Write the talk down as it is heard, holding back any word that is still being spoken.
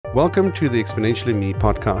Welcome to the Exponentially Me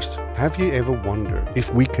podcast. Have you ever wondered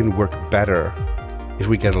if we can work better, if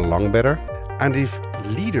we get along better, and if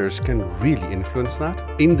leaders can really influence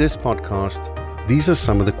that? In this podcast, these are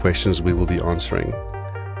some of the questions we will be answering.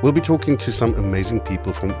 We'll be talking to some amazing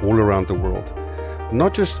people from all around the world,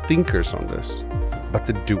 not just thinkers on this, but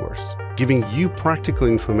the doers, giving you practical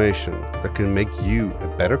information that can make you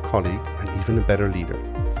a better colleague and even a better leader.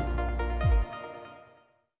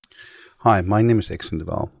 Hi, my name is Exon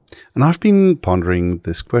Deval, and I've been pondering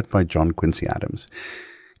this quote by John Quincy Adams.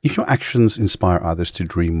 If your actions inspire others to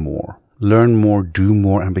dream more, learn more, do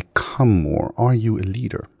more, and become more, are you a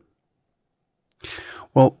leader?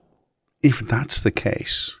 Well, if that's the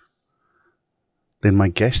case, then my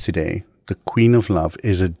guest today, the Queen of Love,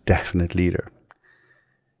 is a definite leader.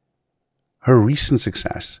 Her recent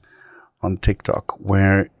success on TikTok,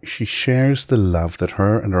 where she shares the love that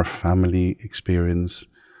her and her family experience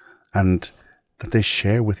and that they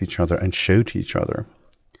share with each other and show to each other,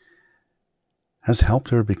 has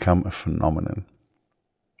helped her become a phenomenon.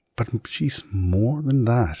 But she's more than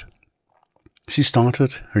that. She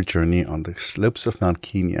started her journey on the slopes of Mount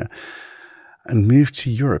Kenya and moved to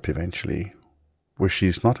Europe eventually, where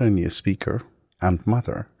she's not only a speaker and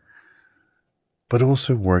mother, but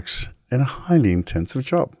also works in a highly intensive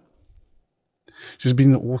job. She's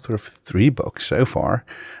been the author of 3 books so far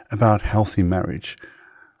about healthy marriage,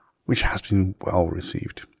 which has been well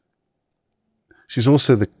received. She's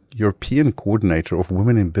also the European coordinator of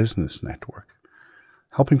Women in Business Network,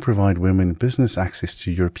 helping provide women in business access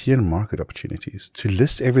to European market opportunities. To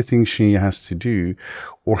list everything she has to do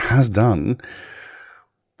or has done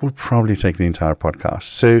will probably take the entire podcast.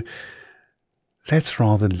 So let's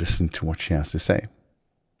rather listen to what she has to say.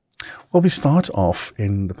 Well, we start off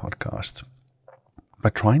in the podcast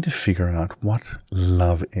by trying to figure out what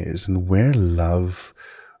love is and where love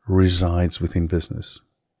resides within business.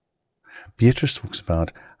 Beatrice talks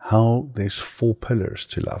about how there's 4 pillars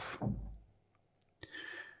to love.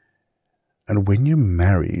 And when you're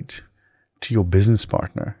married to your business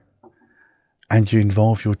partner and you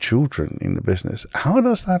involve your children in the business, how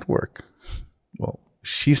does that work? Well,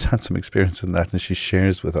 she's had some experience in that and she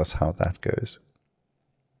shares with us how that goes.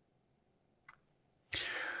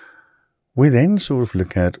 We then sort of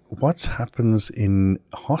look at what happens in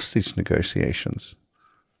hostage negotiations,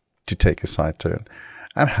 to take a side turn,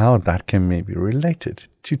 and how that can maybe relate it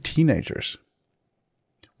to teenagers.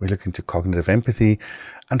 We look into cognitive empathy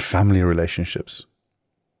and family relationships.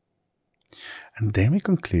 And then we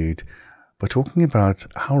conclude by talking about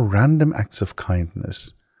how random acts of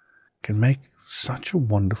kindness can make such a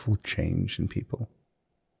wonderful change in people.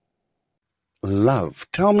 Love.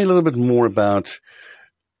 Tell me a little bit more about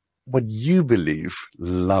what you believe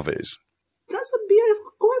love is. That's a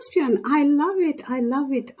beautiful question. I love it. I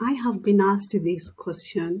love it. I have been asked this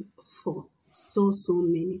question for so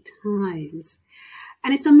many times.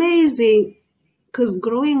 And it's amazing because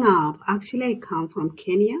growing up, actually I come from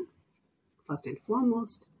Kenya, first and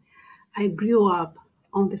foremost. I grew up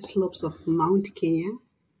on the slopes of Mount Kenya,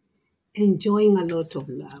 enjoying a lot of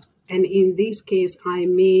love. And in this case, I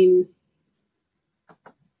mean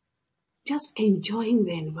just enjoying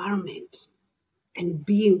the environment and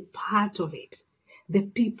being part of it, the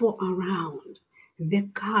people around, the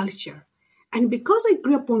culture. And because I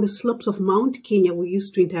grew up on the slopes of Mount Kenya, we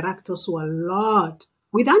used to interact also a lot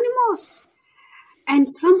with animals. And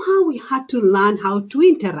somehow we had to learn how to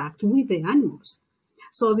interact with the animals.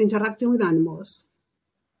 So I was interacting with animals,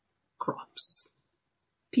 crops,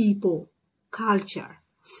 people, culture,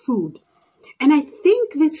 food. And I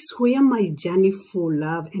think this is where my journey for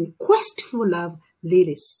love and quest for love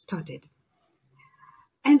really started.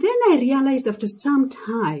 And then I realized after some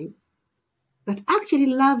time that actually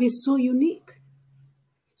love is so unique.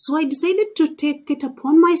 So I decided to take it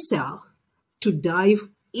upon myself to dive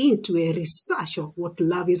into a research of what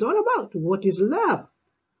love is all about. What is love?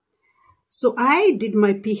 So I did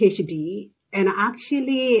my PhD, and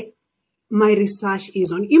actually my research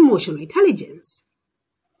is on emotional intelligence.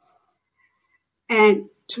 And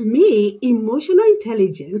to me, emotional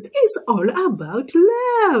intelligence is all about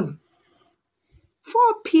love. 4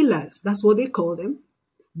 pillars, that's what they call them.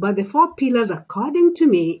 But the 4 pillars, according to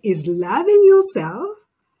me, is loving yourself,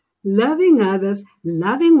 loving others,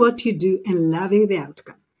 loving what you do, and loving the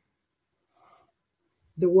outcome.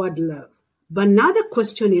 The word love. But now the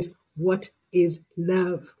question is, what is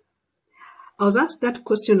love? I was asked that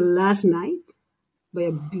question last night by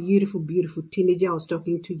a beautiful teenager I was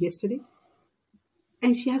talking to yesterday.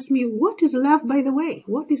 And she asked me, what is love, by the way?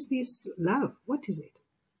 What is this love? What is it?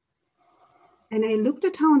 And I looked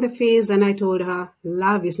at her on the face and I told her,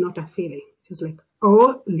 love is not a feeling. She was like,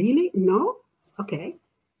 oh, really? No? Okay.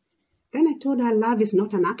 told her love is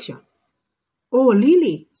not an action. Oh,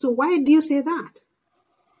 Lily, so why do you say that?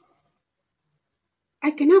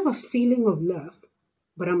 I can have a feeling of love,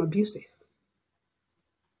 but I'm abusive.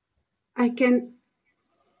 I can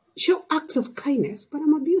show acts of kindness, but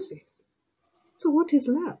I'm abusive. So what is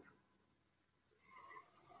love?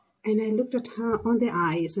 And I looked at her on the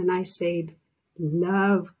eyes and I said,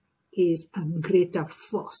 love is a greater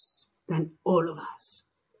force than all of us.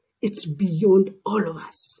 It's beyond all of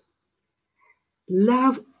us.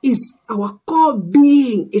 Love is our core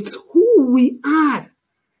being. It's who we are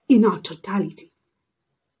in our totality.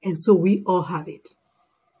 And so we all have it.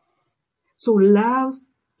 So love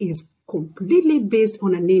is completely based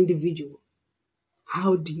on an individual.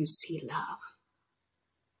 How do you see love?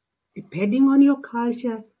 Depending on your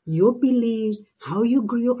culture, your beliefs, how you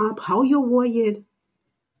grew up, how you're wired,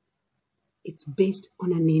 it's based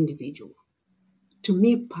on an individual. To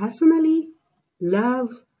me personally,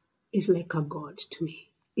 love is like a God to me.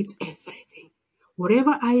 It's everything.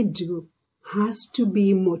 Whatever I do has to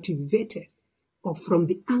be motivated or from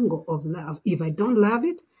the angle of love. If I don't love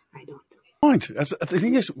it, I don't do it. Right. The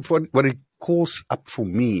thing is, what it calls up for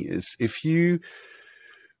me is if you,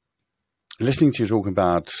 listening to you talk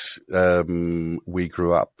about we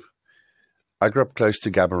grew up, I grew up close to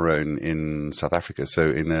Gaborone in South Africa, so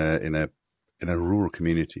in a rural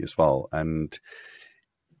community as well. And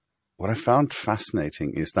what I found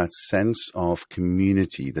fascinating is that sense of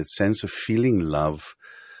community, that sense of feeling love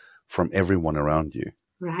from everyone around you.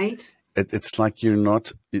 Right. It's like you're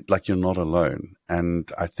not alone.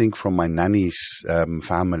 And I think from my nanny's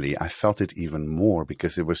family, I felt it even more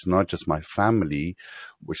because it was not just my family,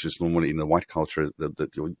 which is normally in the white culture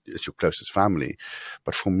that it's your closest family.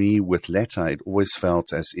 But for me, with Letta, it always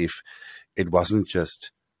felt as if it wasn't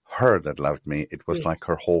just her that loved me. It was like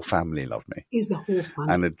her whole family loved me. It's the whole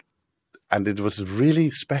family. And it was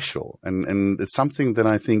really special. And it's something that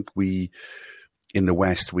I think we, in the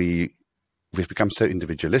West, we've become so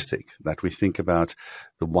individualistic that we think about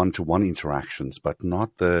the one-to-one interactions, but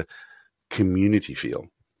not the community feel.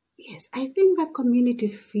 Yes, I think that community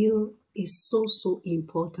feel is so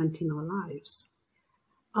important in our lives.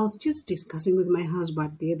 I was just discussing with my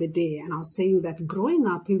husband the other day, and I was saying that growing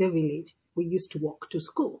up in the village, we used to walk to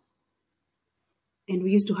school. And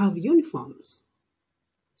we used to have uniforms.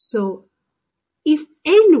 So if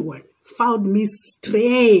anyone found me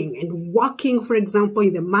straying and walking, for example,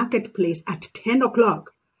 in the marketplace at 10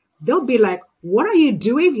 o'clock, they'll be like, what are you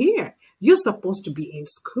doing here? You're supposed to be in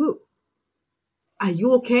school. Are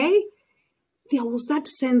you okay? There was that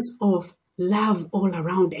sense of love all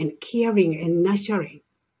around and caring and nurturing.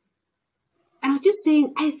 And I was just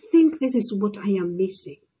saying, I think this is what I am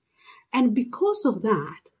missing. And because of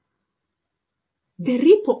that, the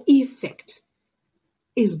ripple effect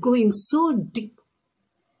is going so deep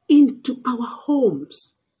into our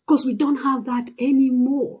homes because we don't have that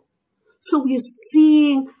anymore. So we're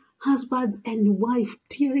seeing husbands and wife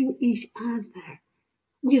tearing each other.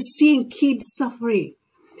 We're seeing kids suffering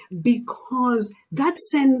because that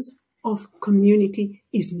sense of community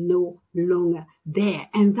is no longer there.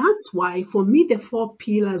 And that's why, for me, the 4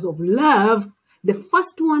 pillars of love, the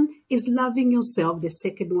first one is loving yourself. The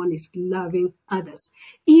second one is loving others.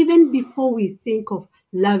 Even before we think of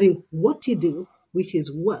loving what you do, which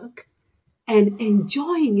is work, and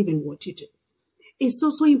enjoying even what you do, it's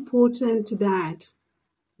also important that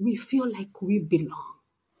we feel like we belong.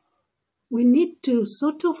 We need to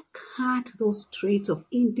sort of cut those traits of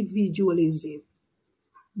individualism.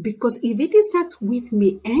 Because if it starts with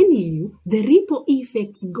me and you, the ripple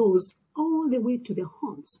effects goes all the way to the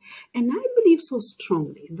homes. And I believe so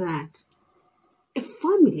strongly that a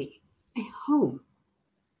family, a home,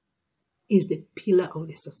 is the pillar of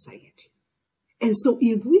the society. And so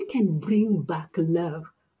if we can bring back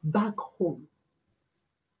love back home,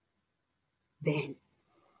 then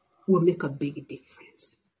we'll make a big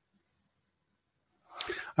difference.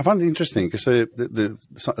 I find it interesting because a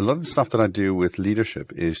lot of the stuff that I do with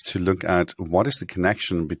leadership is to look at what is the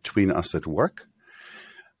connection between us at work,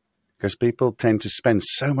 because people tend to spend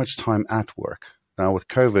so much time at work. Now with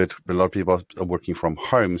COVID, a lot of people are working from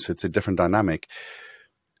home, so it's a different dynamic.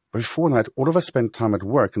 Before that, all of us spent time at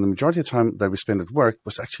work, and the majority of the time that we spent at work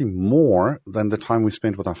was actually more than the time we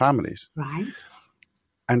spent with our families. Right.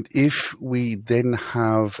 And if we then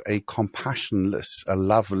have a compassionless, a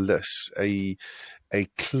loveless, a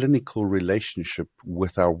clinical relationship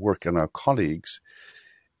with our work and our colleagues,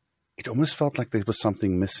 it almost felt like there was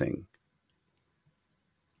something missing.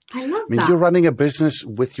 I love that. that. You're running a business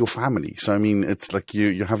with your family. So, I mean, it's like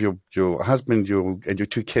you have your husband, and your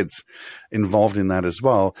 2 kids involved in that as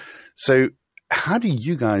well. So how do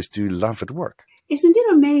you guys do love at work? Isn't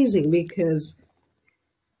it amazing? Because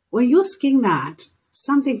when you're asking that,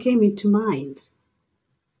 something came into mind.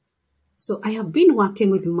 So I have been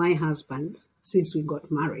working with my husband since we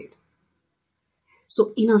got married.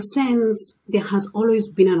 So in a sense, there has always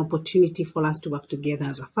been an opportunity for us to work together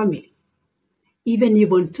as a family. Even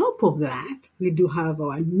if on top of that, we do have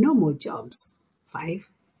our normal jobs, 8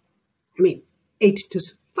 to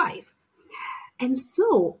 5. And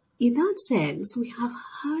so in that sense, we have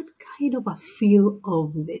had kind of a feel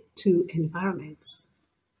of the two environments.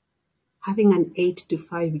 Having an 8 to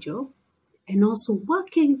 5 job and also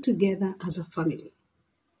working together as a family.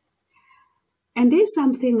 And there's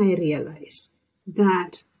something I realized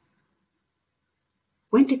that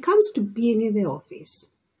when it comes to being in the office,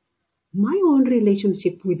 my own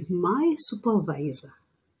relationship with my supervisor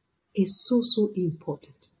is so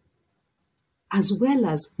important, as well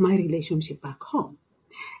as my relationship back home.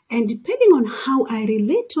 And depending on how I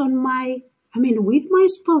relate with my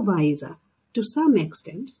supervisor, to some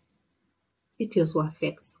extent, it also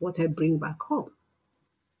affects what I bring back home.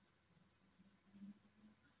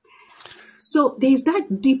 So there's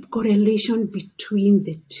that deep correlation between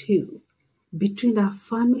the two, between the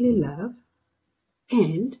family love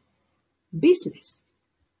and business.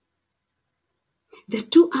 The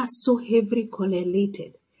two are so heavily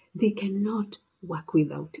correlated, they cannot work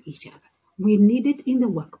without each other. We need it in the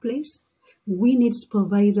workplace. We need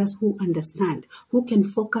supervisors who understand, who can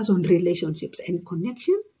focus on relationships and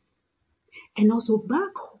connection. And also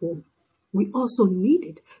back home, we also need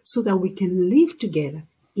it so that we can live together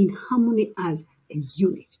in harmony as a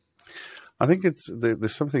unit. I think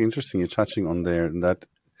there's something interesting you're touching on there, and that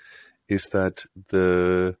is that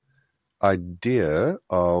the idea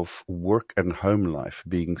of work and home life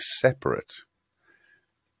being separate.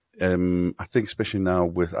 I think especially now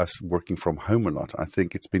with us working from home a lot, I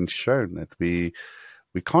think it's been shown that we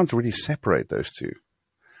can't really separate those two,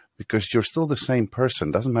 because you're still the same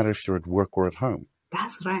person. Doesn't matter if you're at work or at home.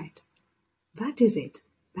 That's right. That is it.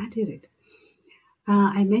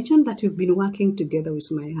 I mentioned that we've been working together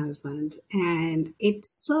with my husband, and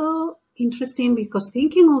it's so interesting because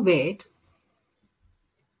thinking of it,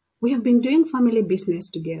 we have been doing family business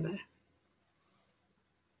together.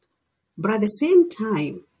 But at the same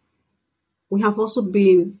time, we have also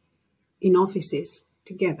been in offices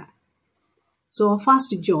together. So our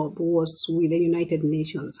first job was with the United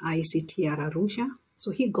Nations, ICT at Arusha.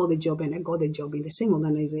 So he got the job and I got the job in the same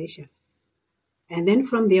organization. And then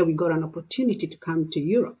from there, we got an opportunity to come to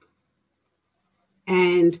Europe.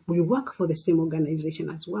 And we work for the same organization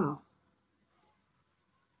as well.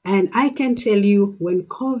 And I can tell you, when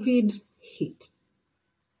COVID hit,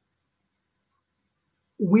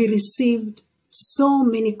 we received so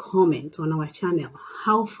many comments on our channel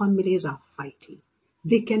how families are fighting.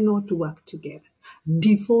 They cannot work together.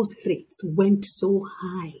 Divorce rates went so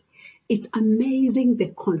high. It's amazing, the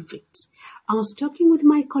conflicts. I was talking with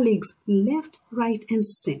my colleagues left, right, and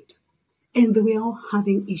center, and they were all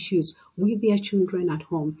having issues with their children at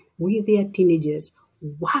home, with their teenagers,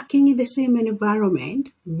 working in the same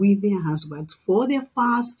environment with their husbands for their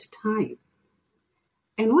first time.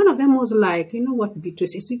 And one of them was like, you know what,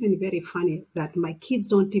 Beatrice, it's even very funny that my kids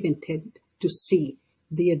don't even tend to see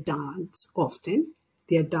their dad often.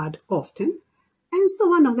 And so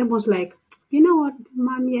one of them was like, you know what,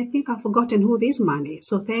 Mommy, I think I've forgotten who this man is.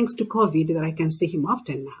 So thanks to COVID that I can see him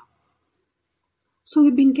often now. So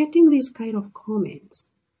we've been getting these kind of comments.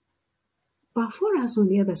 But for us on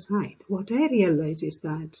the other side, what I realized is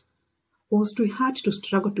that whilst we had to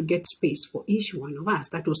struggle to get space for each one of us,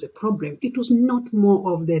 that was the problem. It was not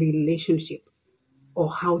more of the relationship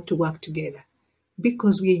or how to work together,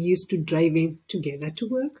 because we're used to driving together to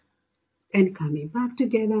work and coming back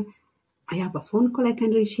together. I have a phone call, I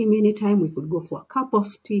can reach him anytime. We could go for a cup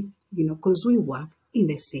of tea, because we work in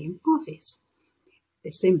the same office,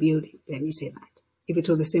 the same building, let me say that. If it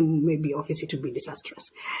was the same, maybe office, it would be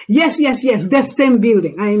disastrous. Yes, the same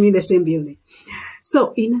building. I mean the same building.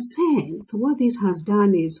 So in a sense, what this has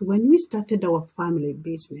done is when we started our family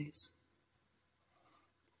business,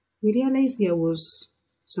 we realized there was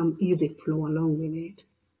some easy flow along with it.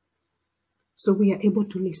 So we are able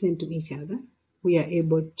to listen to each other. We are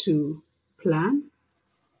able to plan,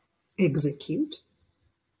 execute.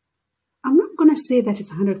 I'm not going to say that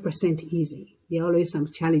it's 100% easy. There are always some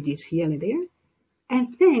challenges here and there.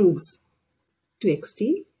 And thanks to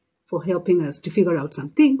XT for helping us to figure out some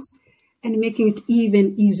things and making it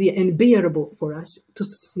even easier and bearable for us to,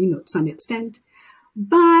 some extent.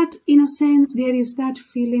 But in a sense, there is that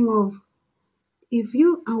feeling of, if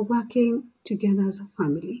you are working together as a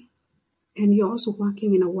family and you're also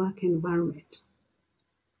working in a work environment,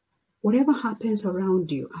 whatever happens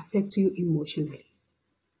around you affects you emotionally.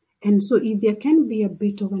 And so if there can be a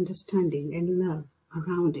bit of understanding and love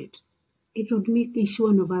around it, it would make each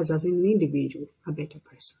one of us as an individual a better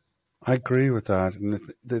person. I agree with that. And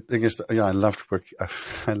the thing is, yeah, I loved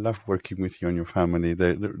I loved working with you and your family.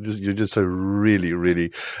 You're just a really,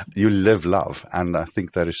 really, you live love. And I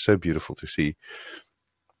think that is so beautiful to see.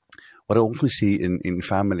 What I also see in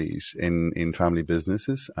families, in family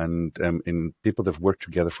businesses, and in people that have worked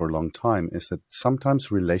together for a long time is that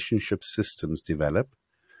sometimes relationship systems develop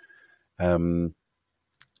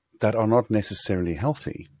that are not necessarily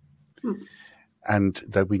healthy. And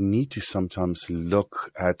that we need to sometimes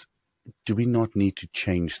look at, do we not need to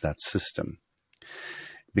change that system?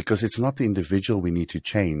 Because it's not the individual we need to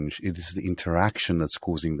change, it is the interaction that's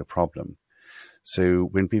causing the problem. So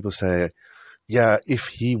when people say, yeah, if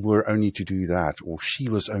he were only to do that, or she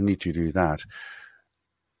was only to do that,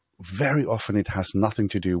 very often it has nothing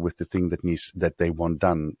to do with the thing that they want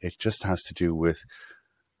done. It just has to do with,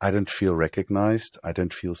 I don't feel recognized, I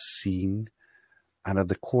don't feel seen, and at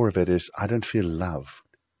the core of it is, I don't feel loved,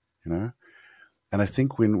 you know? And I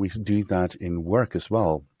think when we do that in work as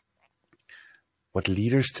well, what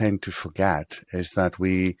leaders tend to forget is that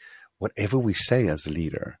whatever we say as a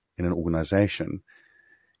leader in an organization,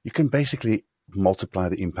 you can basically multiply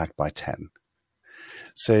the impact by 10.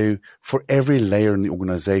 So for every layer in the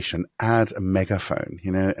organization, add a megaphone,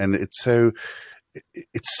 you know, and it's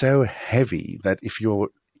so heavy that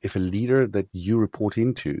if a leader that you report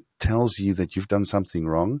into tells you that you've done something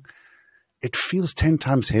wrong, it feels 10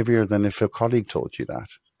 times heavier than if a colleague told you that.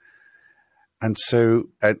 And so,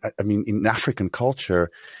 I mean, in African culture,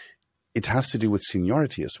 it has to do with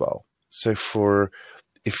seniority as well. So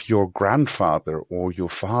if your grandfather or your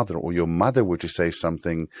father or your mother were to say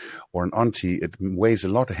something, or an auntie, it weighs a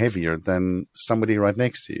lot heavier than somebody right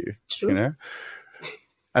next to you, True. You know?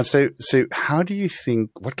 And so how do you think,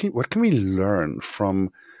 what can we learn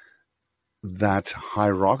from that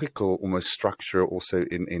hierarchical almost structure also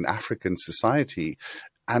in African society,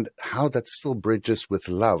 and how that still bridges with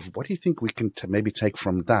love? What do you think we can maybe take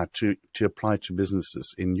from that to apply to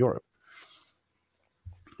businesses in Europe?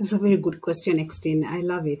 It's a very good question, Extin. I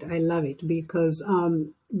love it because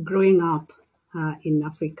growing up in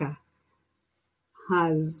Africa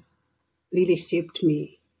has really shaped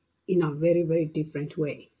me in a very, very different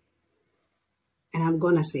way. And I'm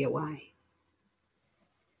going to say why.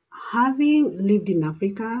 Having lived in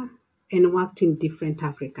Africa and worked in different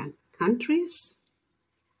African countries,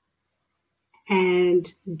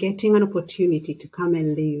 and getting an opportunity to come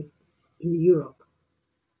and live in Europe,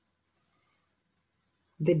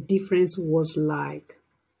 the difference was like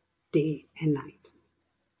day and night.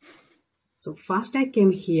 So first I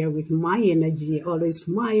came here with my energy, always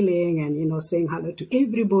smiling and, you know, saying hello to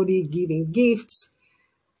everybody, giving gifts,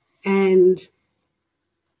 and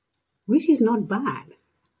which is not bad.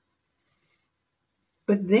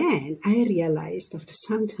 But then I realized after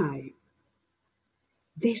some time,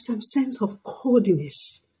 there's some sense of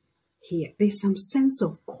coldness here. There's some sense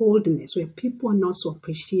of coldness where people are not so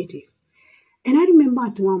appreciative. And I remember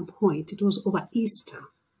at one point, it was over Easter,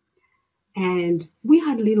 and we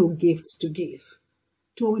had little gifts to give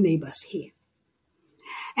to our neighbors here.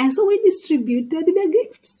 And so we distributed the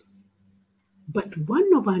gifts. But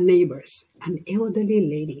one of our neighbors, an elderly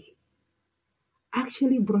lady,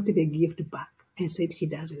 actually brought the gift back and said she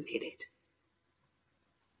doesn't need it.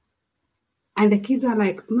 And the kids are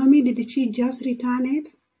like, Mommy, did she just return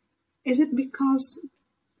it? Is it because,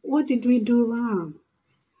 what did we do wrong?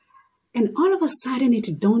 And all of a sudden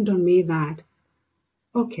it dawned on me that,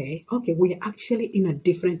 okay, we're actually in a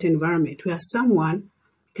different environment where someone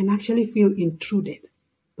can actually feel intruded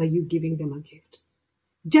by you giving them a gift.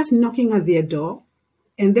 Just knocking at their door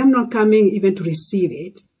and them not coming even to receive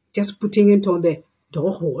it, just putting it on the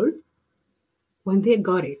door hole. When they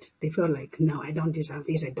got it, they felt like, no, I don't deserve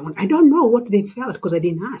this. I don't know what they felt because I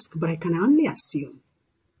didn't ask, but I can only assume.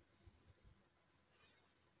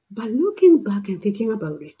 But looking back and thinking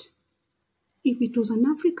about it, if it was an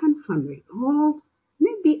African family or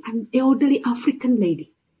maybe an elderly African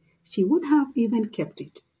lady, she would have even kept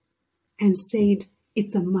it and said,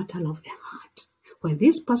 it's a matter of the heart. When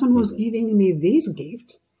this person was giving me this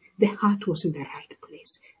gift, the heart was in the right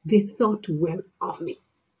place. They thought well of me.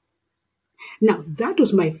 Now, that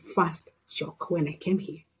was my first shock when I came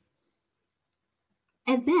here.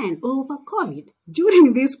 And then over COVID,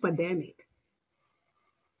 during this pandemic,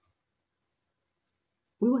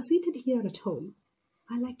 we were seated here at home.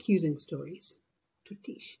 I like using stories to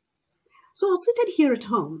teach. So I was seated here at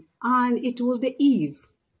home, and it was the eve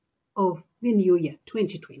of the new year,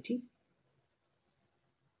 2020.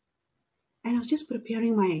 And I was just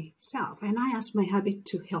preparing myself, and I asked my hubby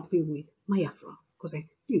to help me with my afro because I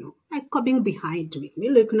coming behind to make me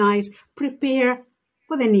look nice, prepare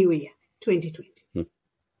for the new year, 2020. Mm.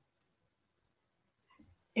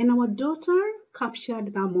 And our daughter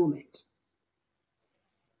captured that moment.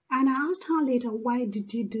 And I asked her later, why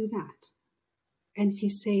did you do that? And she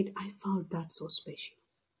said, I found that so special.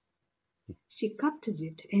 She captured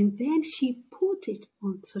it and then she put it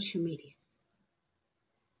on social media.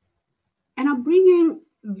 And I'm bringing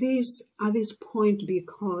this at this point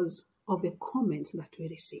because of the comments that we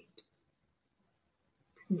received.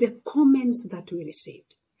 The comments that we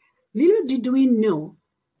received. Little did we know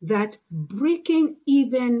that breaking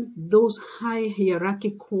even those high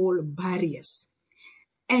hierarchical barriers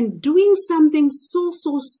and doing something so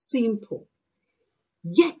simple,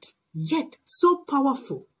 yet so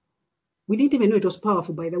powerful. We didn't even know it was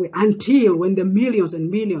powerful, by the way, until when the millions and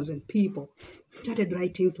millions of people started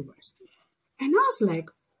writing to us. And I was like,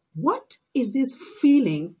 what is this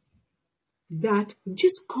feeling that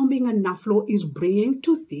just combing and Naflo is bringing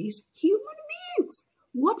to these human beings?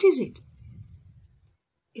 What is it?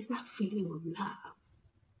 It's that feeling of love,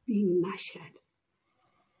 being nurtured,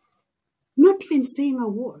 not even saying a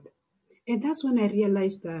word. And that's when I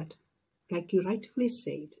realized that, like you rightfully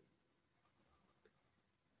said,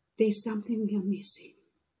 there's something we are missing.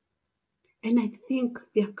 And I think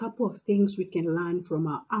there are a couple of things we can learn from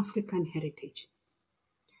our African heritage.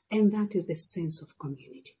 And that is the sense of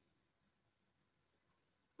community.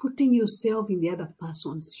 Putting yourself in the other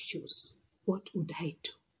person's shoes. What would I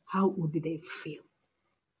do? How would they feel?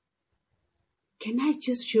 Can I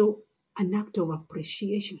just show an act of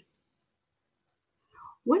appreciation?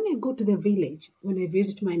 When I go to the village, when I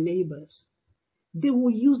visit my neighbors, they will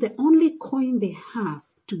use the only coin they have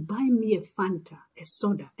to buy me a Fanta, a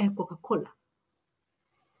soda, a Coca-Cola,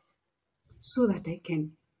 so that I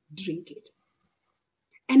can drink it.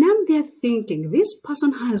 And I'm there thinking, this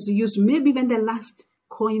person has used maybe even the last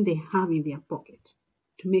coin they have in their pocket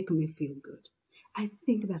to make me feel good. I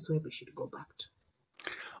think that's where we should go back to.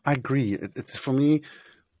 I agree. It's for me,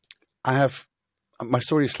 my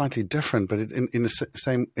story is slightly different, but in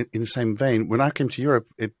the same vein. When I came to Europe,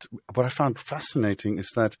 what I found fascinating is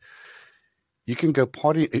that you can go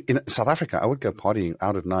party in South Africa. I would go partying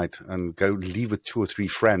out at night and leave with 2 or 3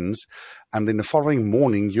 friends. And then the following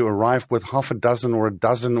morning, you arrive with half a dozen or a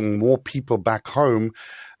dozen or more people back home.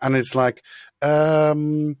 And it's like,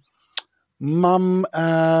 Mum,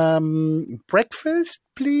 breakfast,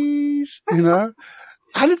 please, and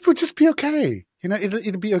it would just be okay.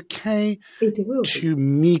 It'll be okay to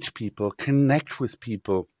meet people, connect with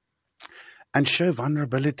people, and show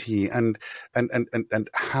vulnerability and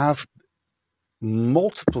have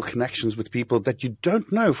multiple connections with people that you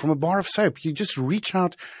don't know from a bar of soap. You just reach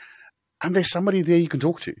out and there's somebody there you can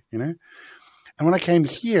talk to, And when I came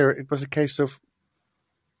here, it was a case of,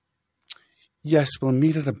 yes, we'll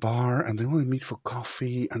meet at a bar and then we'll meet for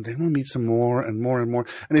coffee and then we'll meet some more and more and more.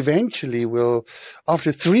 And eventually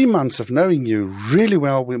after 3 months of knowing you really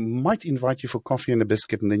well, we might invite you for coffee and a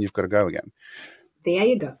biscuit and then you've got to go again. There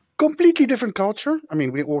you go. Completely different culture. I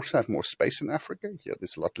mean, we also have more space in Africa. Here,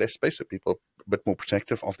 there's a lot less space, so people are a bit more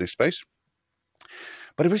protective of their space.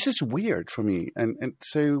 But it was just weird for me. And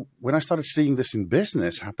so when I started seeing this in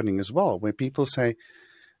business happening as well, where people say,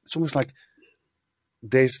 it's almost like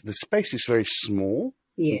the space is very small.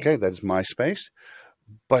 Yes. Okay, that's my space.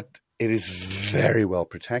 But it is very well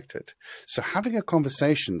protected. So having a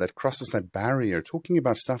conversation that crosses that barrier, talking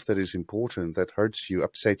about stuff that is important, that hurts you,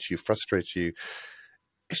 upsets you, frustrates you,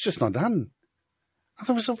 it's just not done.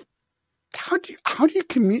 Otherwise, how do you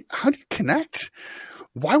connect?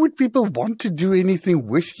 Why would people want to do anything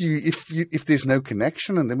with you if there's no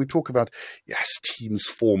connection? And then we talk about, yes, teams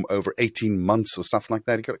form over 18 months or stuff like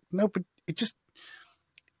that. You go, no, but we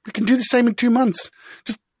can do the same in 2 months.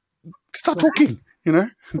 Just start talking,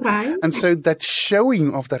 Right. And so that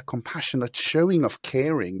showing of that compassion, that showing of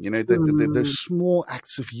caring, those small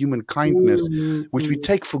acts of human kindness, which we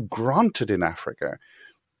take for granted in Africa.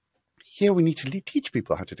 Here we need to teach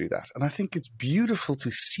people how to do that. And I think it's beautiful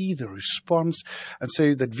to see the response. And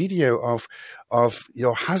so that video of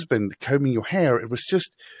your husband combing your hair, it was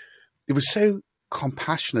so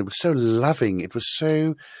compassionate, it was so loving, it was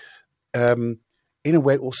so, in a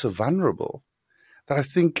way, also vulnerable, that I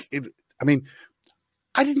think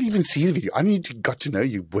I didn't even see the video. I got to know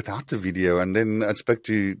you without the video. And then I spoke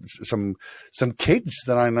to some kids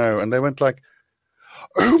that I know, and they went like,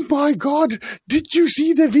 oh my God, did you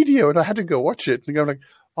see the video? And I had to go watch it and go like,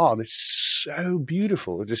 oh, it's so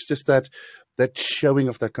beautiful. It's just that showing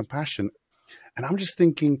of that compassion. And I'm just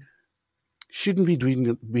thinking, Shouldn't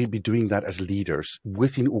we be doing that as leaders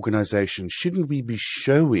within organizations? Shouldn't we be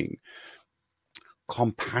showing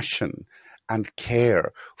compassion and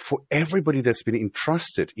care for everybody that's been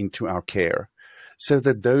entrusted into our care, so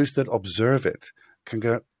that those that observe it can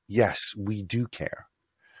go, yes, we do care,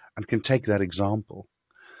 and can take that example?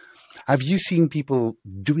 Have you seen people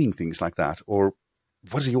doing things like that, or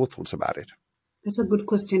what are your thoughts about it? That's a good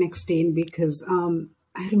question, Extine, because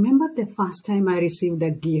I remember the first time I received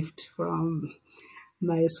a gift from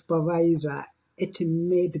my supervisor. It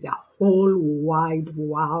made the whole wide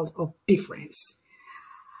world of difference.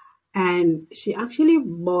 And she actually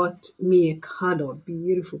bought me a cuddle,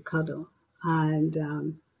 beautiful cuddle, and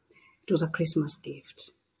it was a Christmas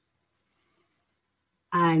gift.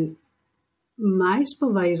 And my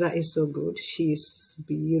supervisor is so good. She's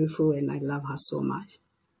beautiful and I love her so much.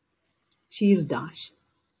 She is Dutch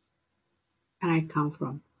and I come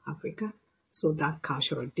from Africa, so that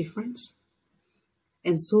cultural difference.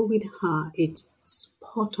 And so with her, it's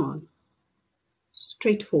spot on,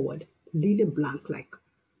 straightforward, really blank, like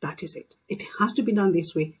that is it. It has to be done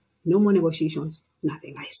this way. No more negotiations,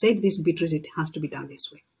 nothing. I said this, Beatrice, it has to be done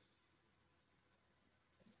this way.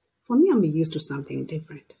 For me, I'm used to something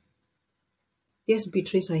different. Yes,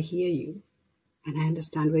 Beatrice, I hear you and I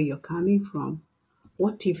understand where you're coming from.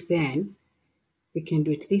 What if then we can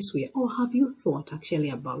do it this way? Or have you thought actually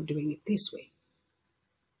about doing it this way?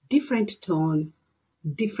 Different tone,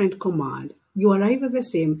 different command. You arrive at the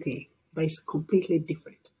same thing, but it's completely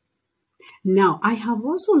different. Now, I have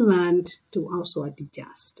also learned to also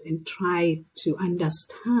adjust and try to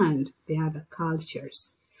understand the other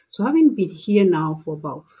cultures. So having been here now for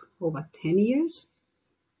about over 10 years,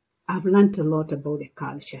 I've learned a lot about the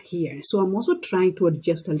culture here. So I'm also trying to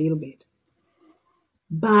adjust a little bit.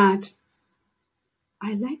 But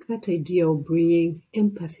I like that idea of bringing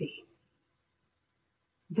empathy,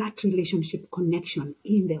 that relationship connection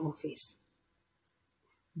in the office.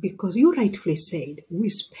 Because you rightfully said, we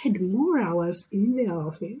spend more hours in the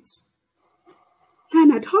office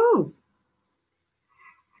than at home.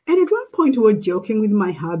 And at one point, we were joking with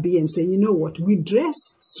my hubby and saying, you know what, we dress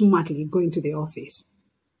smartly going to the office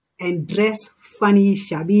and dress funny,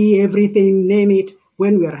 shabby, everything, name it,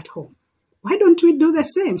 when we're at home. Why don't we do the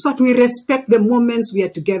same so that we respect the moments we are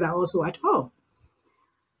together also at home?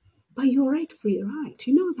 But you're rightfully right.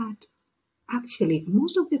 You know that actually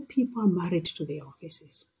most of the people are married to the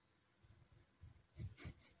offices.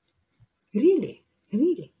 Really,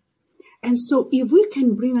 really. And so if we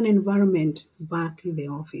can bring an environment back in the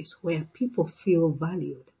office where people feel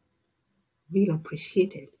valued, feel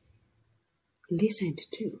appreciated, listened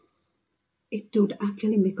to, it would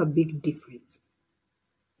actually make a big difference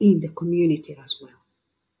in the community as well.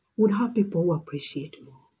 Would have people who appreciate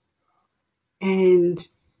more. And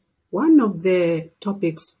one of the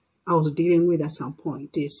topics I was dealing with at some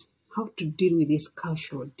point is how to deal with these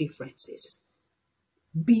cultural differences.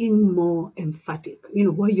 Being more emphatic,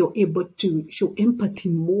 where you're able to show empathy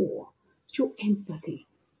more. Show empathy.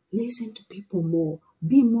 Listen to people more.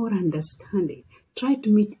 Be more understanding. Try to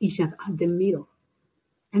meet each other at the middle.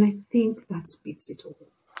 And I think that speaks it all.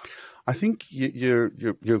 I think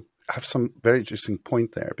you have some very interesting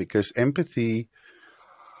point there, because empathy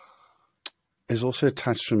is also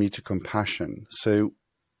attached for me to compassion. So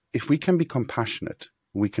if we can be compassionate,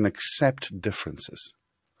 we can accept differences.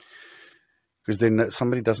 Because then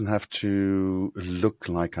somebody doesn't have to look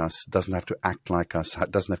like us, doesn't have to act like us,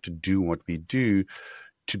 doesn't have to do what we do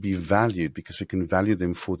to be valued, because we can value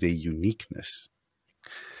them for their uniqueness.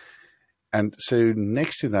 And so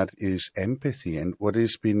next to that is empathy. And what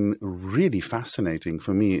has been really fascinating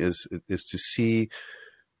for me is to see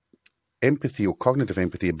empathy, or cognitive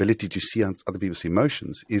empathy, ability to see other people's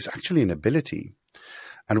emotions, is actually an ability,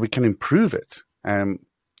 and we can improve it.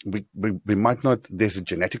 We might not, there's a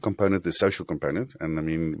genetic component, there's a social component. And I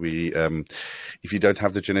mean, if you don't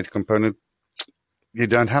have the genetic component, you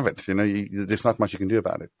don't have it. There's not much you can do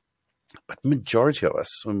about it. But majority of us,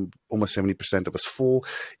 almost 70% of us, fall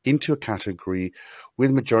into a category where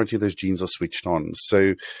the majority of those genes are switched on.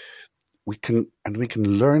 So we can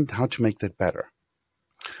learn how to make that better.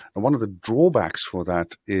 And one of the drawbacks for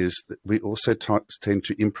that is that we also tend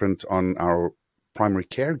to imprint on our primary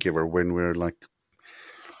caregiver when we're like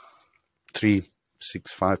 3,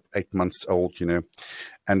 6, 5, 8 months old,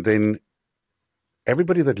 and then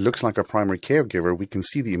everybody that looks like our primary caregiver, we can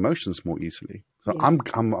see the emotions more easily. So yes.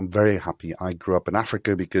 I'm very happy I grew up in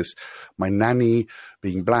Africa, because my nanny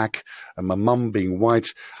being black and my mum being white,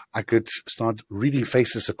 I could start reading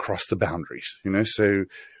faces across the boundaries, so.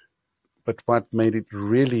 But what made it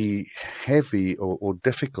really heavy or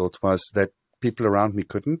difficult was that people around me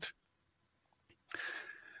couldn't.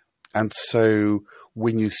 And so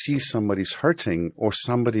when you see somebody's hurting or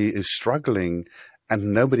somebody is struggling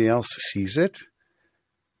and nobody else sees it,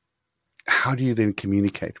 how do you then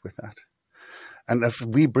communicate with that? And if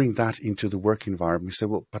we bring that into the work environment, we say,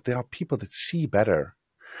 well, but there are people that see better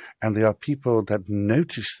and there are people that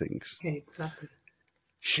notice things. Exactly.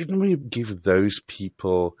 Shouldn't we give those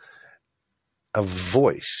people a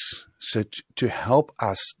voice so to help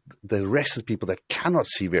us, the rest of the people that cannot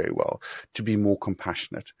see very well, to be more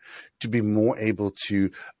compassionate, to be more able to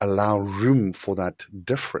allow room for that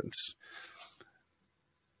difference?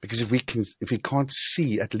 Because if we can't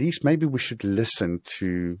see, at least maybe we should listen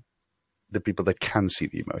to the people that can see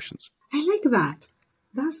the emotions. I like that.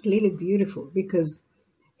 That's really beautiful, because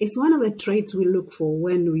it's one of the traits we look for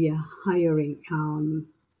when we are hiring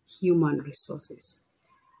human resources.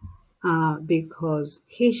 Because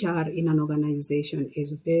HR in an organization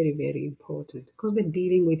is very, very important, because they're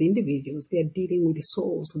dealing with individuals, they're dealing with the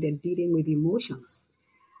souls, they're dealing with emotions.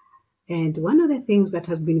 And one of the things that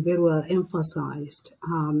has been very well emphasized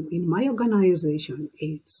in my organization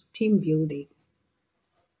is team building.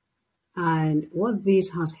 And what this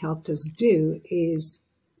has helped us do is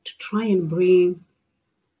to try and bring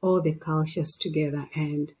all the cultures together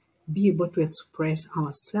and be able to express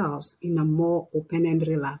ourselves in a more open and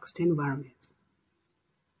relaxed environment.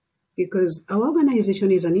 Because our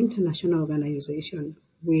organization is an international organization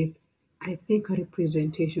with, I think, a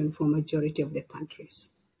representation from majority of the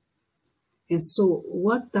countries. And so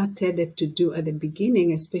what that tended to do at the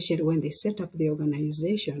beginning, especially when they set up the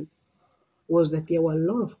organization, was that there were a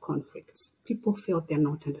lot of conflicts. People felt they're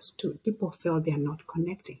not understood. People felt they're not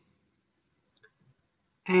connecting.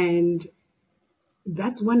 And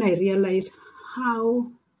that's when I realized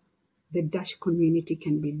how the Dutch community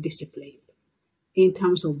can be disciplined in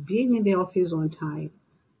terms of being in the office on time,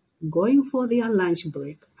 going for their lunch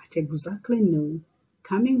break at exactly noon,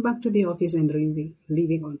 coming back to the office and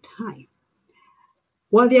leaving on time.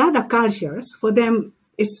 While the other cultures, for them,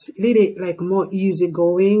 it's really like more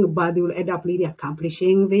easygoing, but they will end up really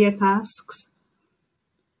accomplishing their tasks.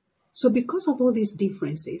 So because of all these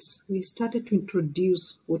differences, we started to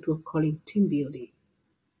introduce what we're calling team building,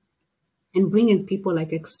 and bring in people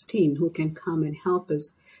like Extine who can come and help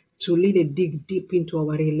us to really dig deep into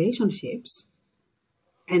our relationships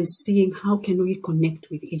and seeing how can we connect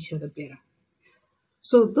with each other better.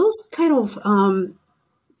 So those kind of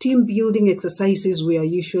team building exercises they're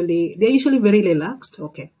usually very relaxed.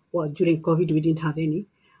 Okay, well, during COVID, we didn't have any.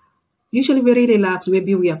 Usually very relaxed.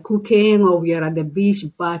 Maybe we are cooking or we are at the beach,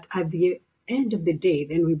 but at the end of the day,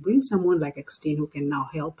 then we bring someone like Extine who can now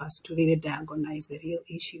help us to really diagnose the real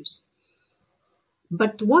issues.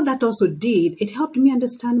 But what that also did, it helped me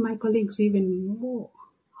understand my colleagues even more.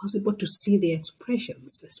 I was able to see their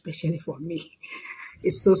expressions, especially for me.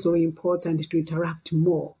 It's so important to interact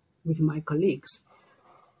more with my colleagues.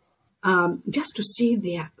 Just to see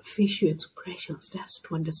their facial expressions, just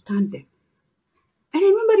to understand them. And I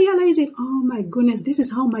remember realizing, oh my goodness, this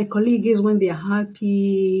is how my colleague is when they're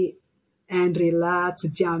happy and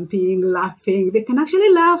relaxed, jumping, laughing. They can actually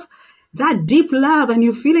laugh, that deep laugh, and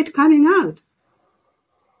you feel it coming out.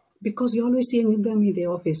 Because you're always seeing them in the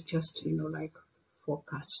office just, like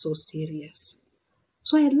focused, so serious.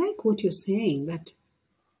 So I like what you're saying, that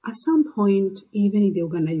at some point, even in the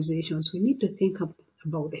organizations, we need to think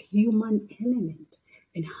about the human element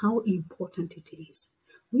and how important it is.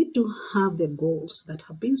 We do have the goals that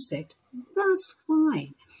have been set. That's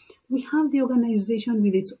fine. We have the organization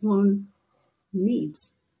with its own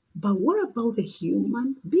needs. But what about the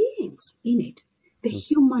human beings in it? The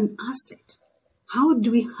human asset? How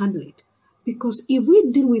do we handle it? Because if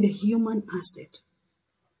we deal with the human asset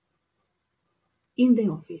in the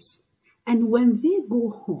office, and when they go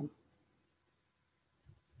home,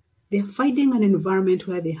 they're finding an environment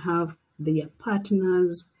where they have their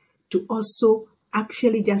partners to also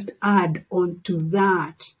actually just add on to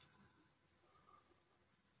that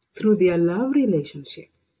through their love relationship.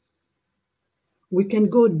 We can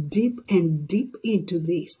go deep and deep into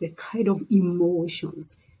this, the kind of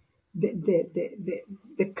emotions,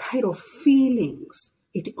 the kind of feelings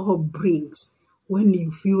it all brings when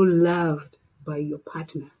you feel loved by your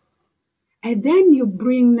partner. And then you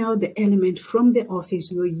bring now the element from the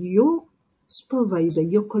office where your supervisor,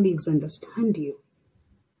 your colleagues understand you.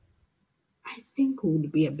 I think we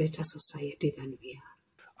would be a better society than we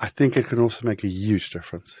are. I think it can also make a huge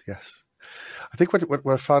difference, yes. I think what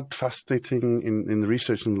I found fascinating in the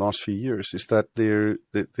research in the last few years is that they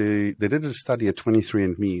did a study at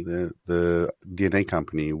 23andMe, the DNA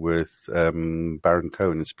company, with Baron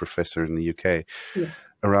Cohen, his professor in the UK,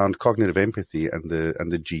 around cognitive empathy and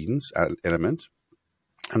the genes element.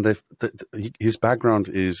 And his background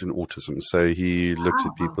is in autism. So he looks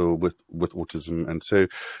at Wow. people with autism, and so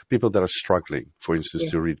people that are struggling, for instance,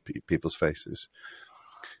 Yeah. to read people's faces.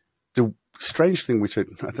 The strange thing, which I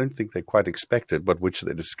don't think they quite expected, but which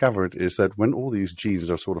they discovered, is that when all these genes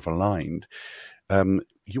are sort of aligned,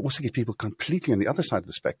 you also get people completely on the other side of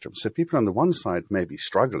the spectrum. So people on the one side may be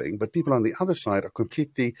struggling, but people on the other side are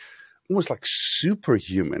completely, almost like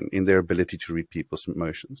superhuman in their ability to read people's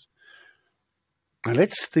emotions. And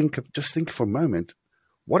let's just think for a moment,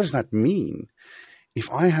 what does that mean?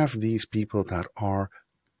 If I have these people that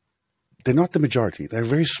they're not the majority, they're a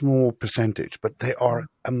very small percentage, but they are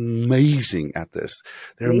amazing at this.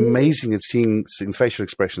 They're Really? amazing at seeing facial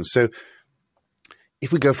expressions. So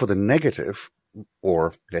if we go for the negative,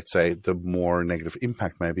 or let's say the more negative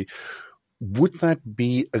impact maybe, would that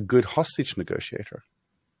be a good hostage negotiator?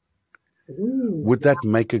 Ooh. Would that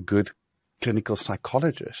make a good clinical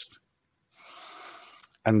psychologist?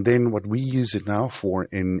 And then what we use it now for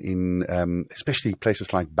in especially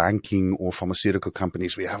places like banking or pharmaceutical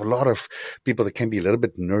companies, we have a lot of people that can be a little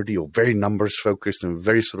bit nerdy or very numbers focused and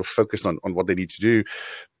very sort of focused on what they need to do.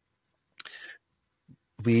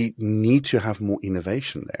 We need to have more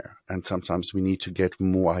innovation there. And sometimes we need to get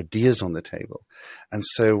more ideas on the table. And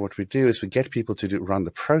so what we do is we get people to run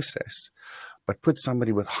the process, but put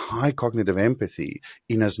somebody with high cognitive empathy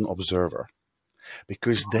in as an observer.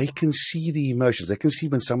 Because they can see the emotions. They can see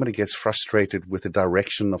when somebody gets frustrated with the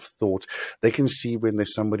direction of thought. They can see when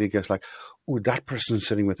there's somebody who goes like, oh, that person's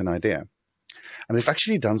sitting with an idea. And they've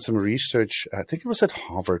actually done some research, I think it was at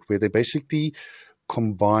Harvard, where they basically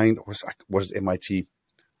combined, was it MIT?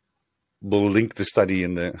 We'll link the study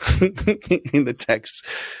in the in the text,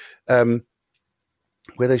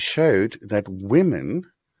 where they showed that women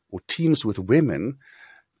or teams with women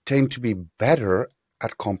tend to be better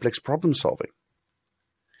at complex problem solving.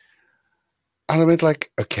 And I went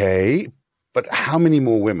like, okay, but how many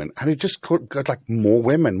more women? And it just got like more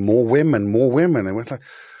women. And I went like,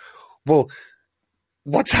 well,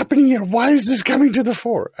 what's happening here? Why is this coming to the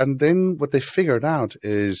fore? And then what they figured out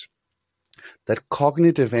is that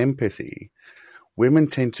cognitive empathy, women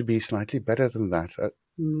tend to be slightly better than that,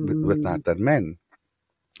 with that than men.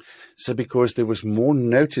 So because there was more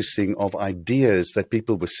noticing of ideas that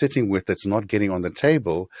people were sitting with that's not getting on the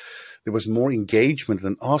table, there was more engagement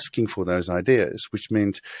than asking for those ideas, which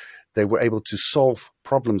meant they were able to solve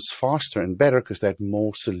problems faster and better because they had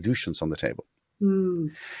more solutions on the table.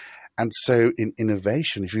 And so in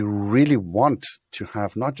innovation, if you really want to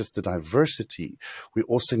have not just the diversity, we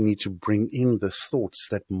also need to bring in the thoughts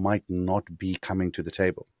that might not be coming to the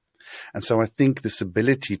table. And so I think this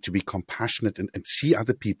ability to be compassionate and see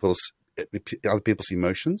other people's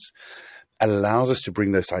emotions allows us to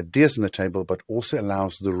bring those ideas on the table, but also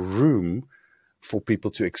allows the room for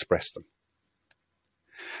people to express them.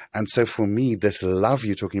 And so for me, this love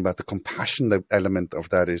you're talking about, the compassion element of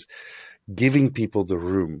that is giving people the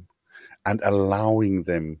room and allowing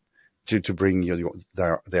them to bring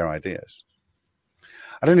their ideas.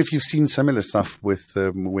 I don't know if you've seen similar stuff with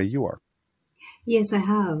where you are. Yes, I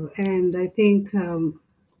have. And I think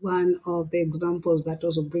one of the examples that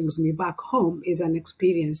also brings me back home is an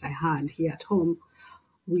experience I had here at home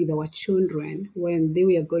with our children when they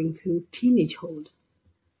were going through teenagehood.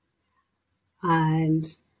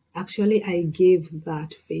 And actually, I gave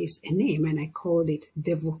that face a name and I called it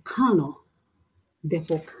the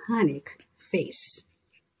volcanic face,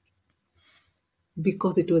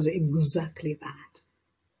 because it was exactly that.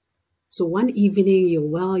 So one evening,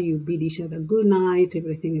 you bid each other good night,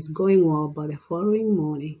 everything is going well, but the following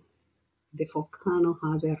morning, the volcano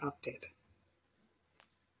has erupted.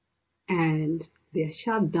 And they're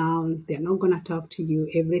shut down, they're not going to talk to you,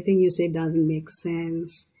 everything you say doesn't make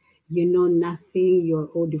sense, you know nothing, you're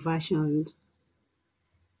old-fashioned.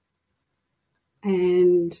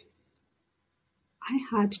 And I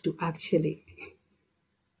had to actually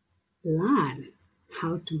learn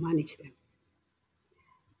how to manage them.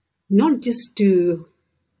 Not just to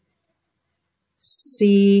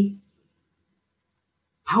see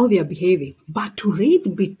how they are behaving, but to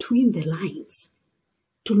read between the lines,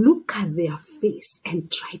 to look at their face and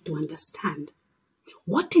try to understand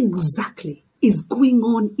what exactly is going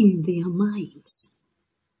on in their minds.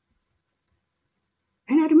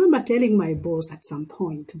 And I remember telling my boss at some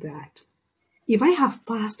point that if I have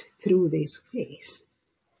passed through this phase,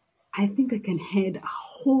 I think I can head a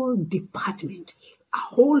whole department, a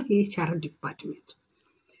whole HR department,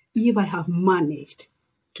 if I have managed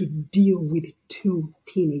to deal with 2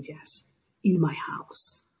 teenagers in my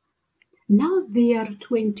house. Now they are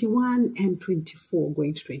 21 and 24,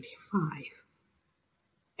 going to 25.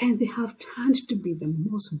 And they have turned to be the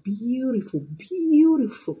most beautiful,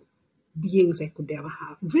 beautiful beings I could ever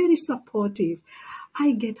have. Very supportive.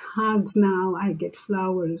 I get hugs now, I get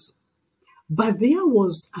flowers. But there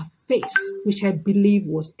was a face which I believe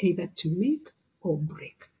was either to make or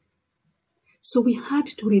break. So we had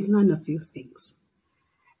to relearn a few things.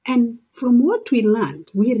 And from what we learned,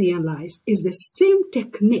 we realized is the same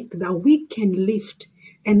technique that we can lift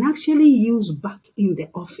and actually use back in the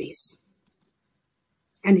office.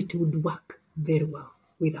 And it would work very well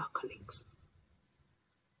with our colleagues.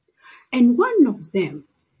 And one of them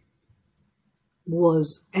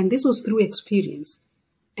was, and this was through experience,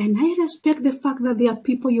 and I respect the fact that there are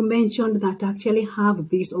people you mentioned that actually have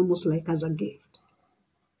this almost like as a gift,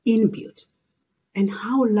 inbuilt. And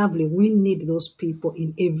how lovely, we need those people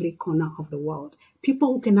in every corner of the world.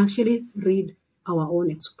 People who can actually read our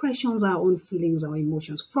own expressions, our own feelings, our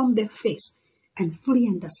emotions from their face and fully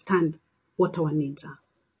understand what our needs are.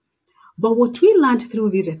 But what we learned through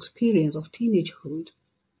this experience of teenagehood,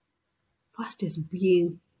 first is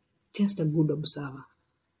being just a good observer.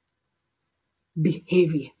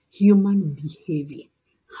 Behavior, human behavior.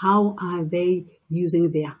 How are they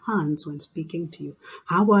using their hands when speaking to you?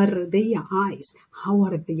 How are their eyes? How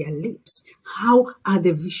are their lips? How are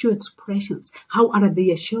the visual expressions? How are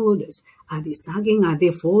their shoulders? Are they sagging? Are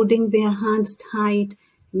they folding their hands tight?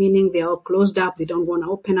 Meaning they are closed up. They don't want to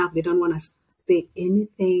open up. They don't want to say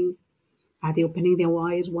anything. Are they opening their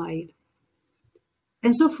eyes wide?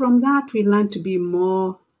 And so from that, we learn to be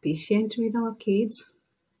more patient with our kids,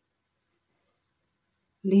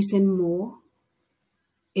 listen more.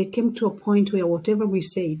 It came to a point where whatever we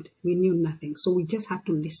said, we knew nothing. So we just had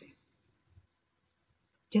to listen.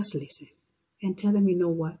 Just listen and tell them, you know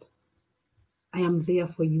what? I am there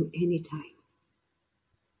for you anytime.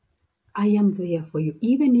 I am there for you.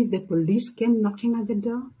 Even if the police came knocking at the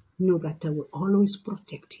door, know that I will always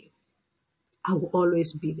protect you. I will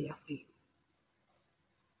always be there for you.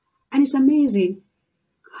 And it's amazing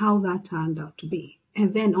how that turned out to be.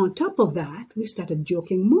 And then on top of that, we started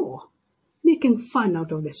joking more, making fun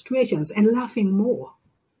out of the situations and laughing more.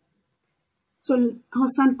 So our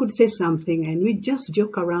son could say something and we just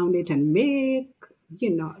joke around it and make,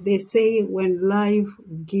 they say when life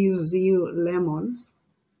gives you lemons,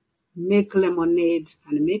 make lemonade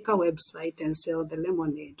and make a website and sell the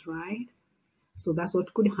lemonade, right? So that's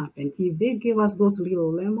what could happen. If they give us those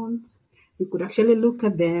little lemons, we could actually look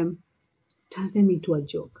at them, turn them into a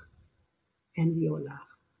joke, and we all laugh.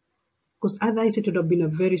 Because otherwise it would have been a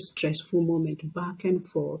very stressful moment, back and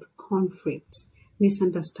forth, conflicts,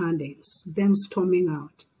 misunderstandings, them storming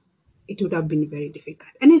out. It would have been very difficult.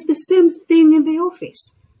 And it's the same thing in the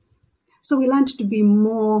office. So we learned to be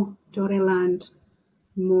more tolerant,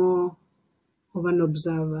 more of an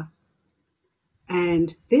observer.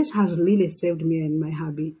 And this has really saved me and my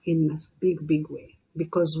hubby in a big, big way,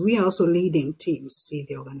 because we are also leading teams in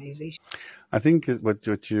the organization. I think what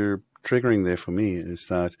you're triggering there for me is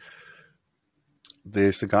that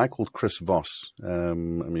there's a guy called Chris Voss.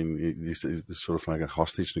 He's sort of like a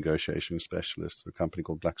hostage negotiation specialist at a company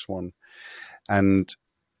called Black Swan. And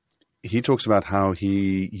he talks about how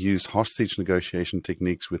he used hostage negotiation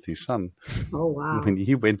techniques with his son. Oh, wow. When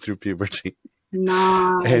he went through puberty.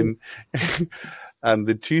 Nice. And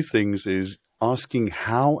the two things is asking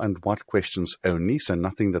how and what questions only, so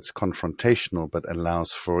nothing that's confrontational but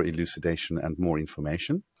allows for elucidation and more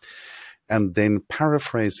information. And then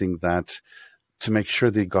paraphrasing that to make sure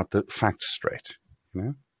they got the facts straight,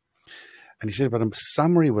 And he said, but a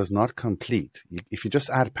summary was not complete. If you just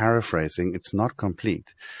add paraphrasing, it's not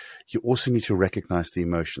complete. You also need to recognize the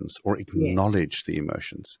emotions or acknowledge the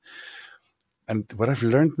emotions. And what I've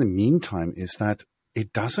learned in the meantime is that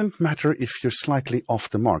it doesn't matter if you're slightly off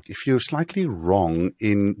the mark. If you're slightly wrong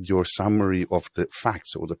in your summary of the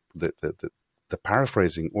facts or the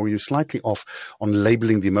paraphrasing, or you're slightly off on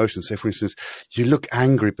labeling the emotions. Say, for instance, you look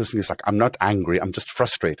angry. Person is like, I'm not angry. I'm just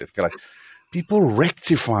frustrated. You're like, people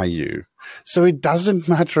rectify you. So it doesn't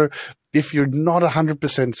matter if you're not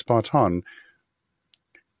 100% spot on.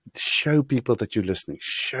 Show people that you're listening.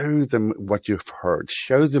 Show them what you've heard.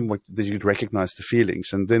 Show them that you recognize the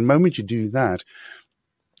feelings. And the moment you do that,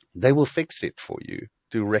 they will fix it for you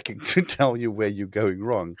to tell you where you're going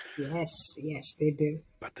wrong. Yes, they do.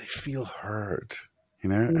 But they feel heard,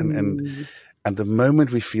 and the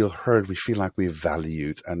moment we feel heard, we feel like we're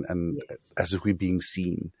valued and yes, as if we're being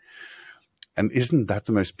seen. And isn't that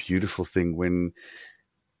the most beautiful thing when,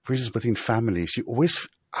 for instance, within families,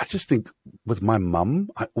 I just think with my mum,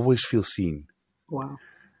 I always feel seen. Wow.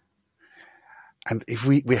 And if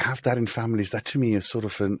we have that in families, that to me is sort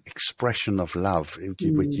of an expression of love. If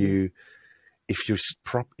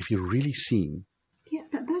you're really seen, Yeah,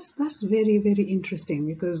 that's very, very interesting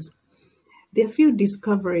because there are few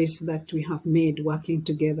discoveries that we have made working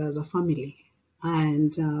together as a family.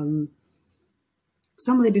 And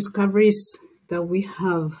some of the discoveries that we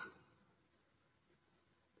have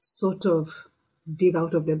sort of dig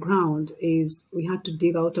out of the ground is we had to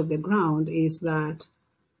dig out of the ground is that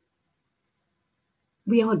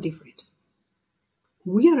we are different.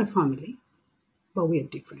 We are a family, but we are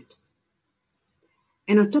different.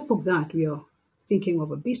 And on top of that, we are thinking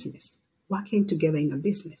of a business, working together in a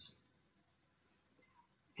business.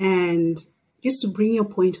 And just to bring your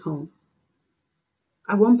point home,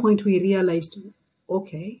 at one point we realized,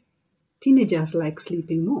 okay, teenagers like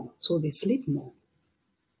sleeping more, so they sleep more.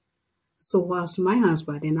 So whilst my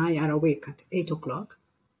husband and I are awake at 8 o'clock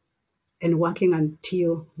and working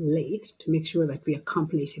until late to make sure that we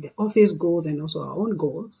accomplish the office goals and also our own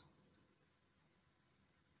goals,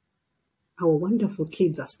 our wonderful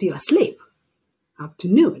kids are still asleep up to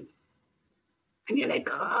noon. And you're like,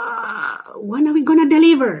 when are we going to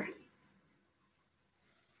deliver?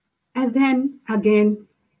 And then again,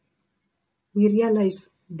 we realize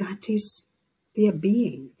that is their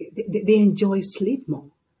being. They enjoy sleep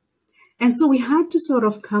more. And so we had to sort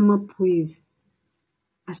of come up with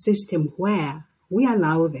a system where we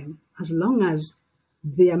allow them, as long as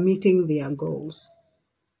they are meeting their goals,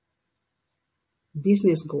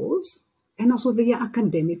 business goals, and also their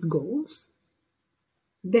academic goals,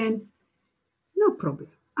 then no problem,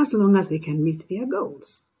 as long as they can meet their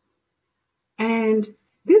goals. And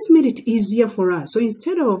this made it easier for us. So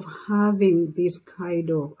instead of having this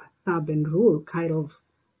kind of thumb and rule kind of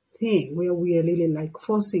thing where we are really like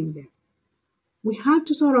forcing them, we had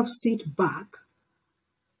to sort of sit back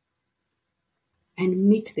and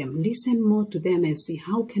meet them, listen more to them and see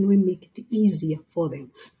how can we make it easier for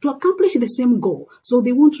them to accomplish the same goal. So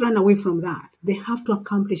they won't run away from that. They have to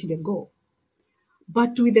accomplish the goal.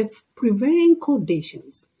 But with the prevailing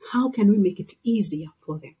conditions, how can we make it easier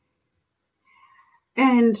for them?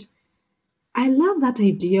 And I love that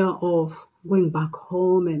idea of going back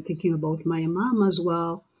home and thinking about my mom as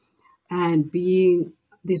well and being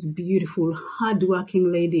this beautiful,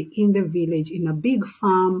 hardworking lady in the village in a big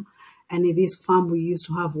farm. And in this farm, we used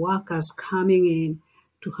to have workers coming in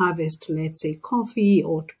to harvest, let's say, coffee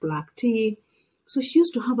or black tea. So she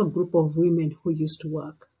used to have a group of women who used to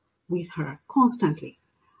work with her constantly.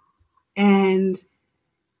 And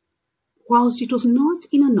whilst it was not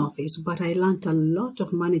in an office, but I learned a lot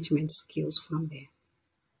of management skills from there.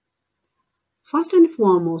 First and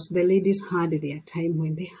foremost, the ladies had their time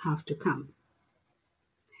when they have to come.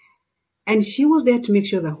 And she was there to make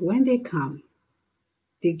sure that when they come,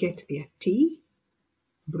 they get their tea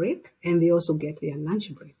break and they also get their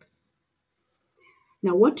lunch break.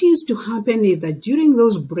 Now, what used to happen is that during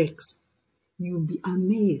those breaks, you'll be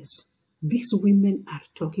amazed. These women are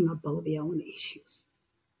talking about their own issues.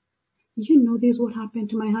 You know, this is what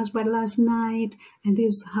happened to my husband last night, and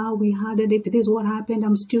this is how we handled it. This is what happened.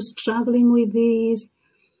 I'm still struggling with this.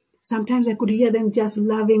 Sometimes I could hear them just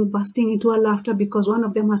laughing, bursting into a laughter because one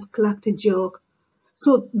of them has cracked a joke.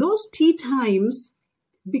 So those tea times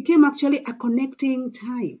became actually a connecting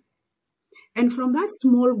time. And from that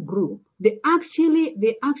small group, they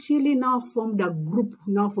actually now formed a group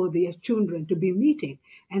now for their children to be meeting.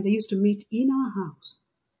 And they used to meet in our house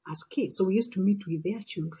as kids. So we used to meet with their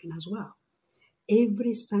children as well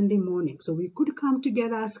every Sunday morning. So we could come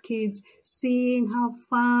together as kids, sing, have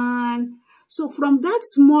fun. So from that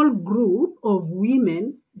small group of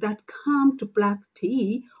women that come to pluck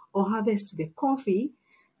tea or harvest the coffee,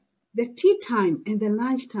 the tea time and the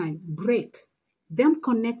lunch time break, them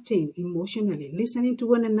connecting emotionally, listening to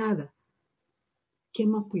one another,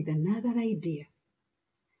 came up with another idea.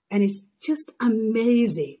 And it's just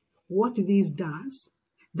amazing what this does,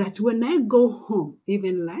 that when I go home,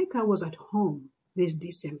 even like I was at home this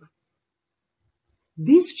December,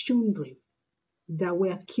 these children that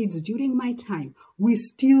were kids during my time, we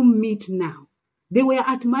still meet now. They were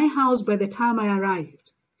at my house by the time I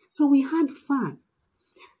arrived. So we had fun.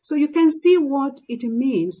 So you can see what it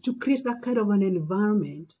means to create that kind of an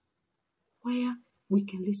environment where we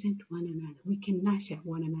can listen to one another, we can nurture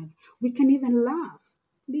one another, we can even laugh,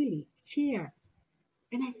 really, cheer.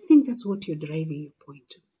 And I think that's what you're driving your point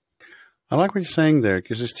to. I like what you're saying there,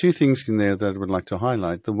 because there's two things in there that I would like to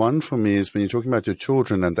highlight. The one for me is when you're talking about your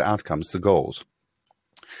children and the outcomes, the goals,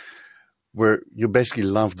 where you basically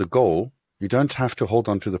love the goal, you don't have to hold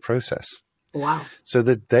on to the process. Wow. So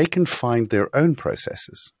that they can find their own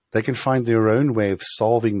processes. They can find their own way of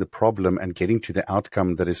solving the problem and getting to the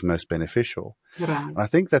outcome that is most beneficial. Right. And I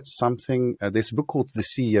think that's something, there's a book called The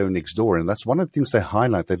CEO Next Door, and that's one of the things they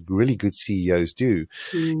highlight that really good CEOs do,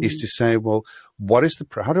 is to say, well,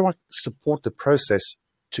 how do I support the process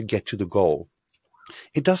to get to the goal?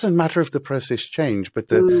 It doesn't matter if the process change, but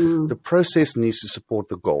the process needs to support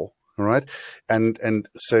the goal. All right. And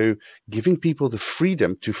so giving people the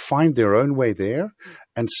freedom to find their own way there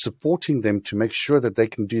and supporting them to make sure that they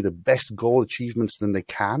can do the best goal achievements than they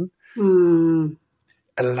can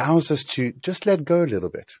allows us to just let go a little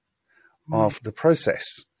bit of the process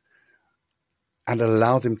and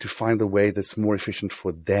allow them to find a way that's more efficient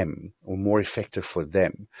for them or more effective for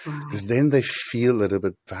them, because then they feel a little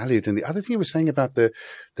bit valued. And the other thing you were saying about the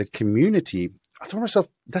community, I thought to myself,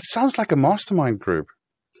 that sounds like a mastermind group.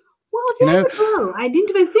 Well, there you go. I didn't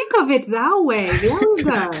even think of it that way. There we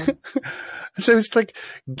go. So it's like,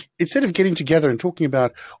 instead of getting together and talking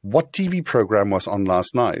about what TV program was on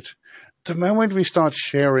last night, the moment we start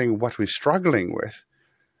sharing what we're struggling with,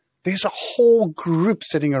 there's a whole group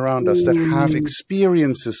sitting around us that have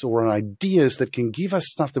experiences or ideas that can give us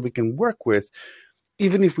stuff that we can work with,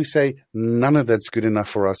 even if we say none of that's good enough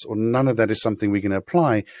for us or none of that is something we can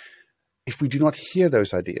apply. If we do not hear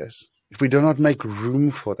those ideas, if we do not make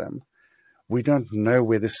room for them, we don't know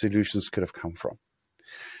where the solutions could have come from.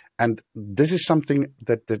 And this is something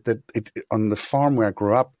that on the farm where I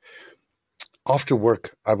grew up, after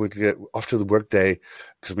work, I would get after the work day,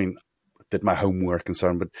 because I did my homework and so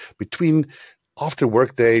on, but between after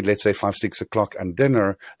work day, let's say 5, 6 o'clock and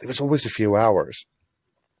dinner, there was always a few hours.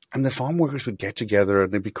 And the farm workers would get together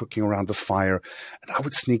and they'd be cooking around the fire, and I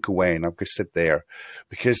would sneak away and I would sit there,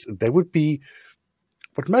 because they would be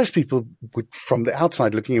what most people would, from the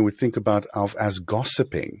outside looking in, would think about as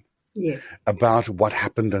gossiping about what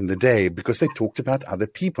happened on the day, because they talked about other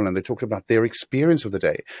people and they talked about their experience of the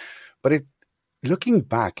day. But looking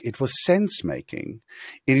back, it was sense making.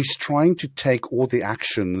 It is trying to take all the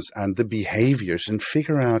actions and the behaviors and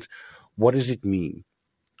figure out, what does it mean?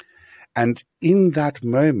 And in that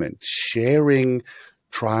moment, sharing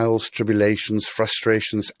trials, tribulations,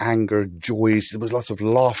 frustrations, anger, joys. There was lots of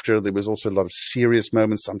laughter. There was also a lot of serious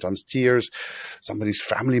moments, sometimes tears. Somebody's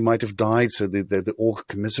family might have died, so they all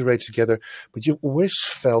commiserate together. But you always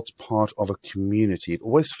felt part of a community. It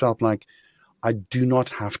always felt like, I do not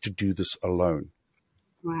have to do this alone.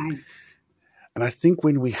 Right. And I think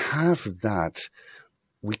when we have that,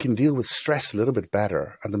 we can deal with stress a little bit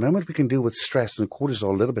better. And the moment we can deal with stress and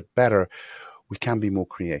cortisol a little bit better, we can be more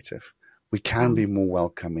creative. We can be more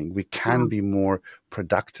welcoming. We can be more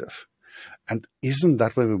productive. And isn't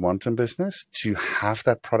that what we want in business? To have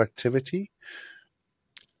that productivity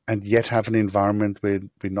and yet have an environment where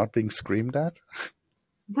we're not being screamed at?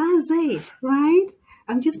 That's it, right?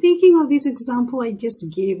 I'm just thinking of this example I just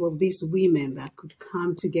gave of these women that could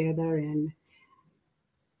come together and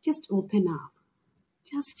just open up,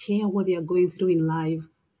 just share what they are going through in life.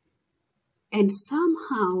 And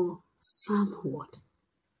somehow,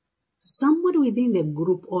 somebody within the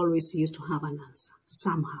group always used to have an answer,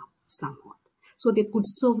 somehow, somewhat. So they could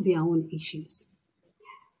solve their own issues.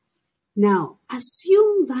 Now,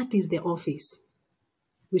 assume that is the office,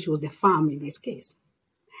 which was the farm in this case.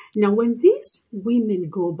 Now, when these women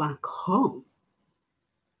go back home,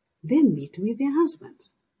 they meet with their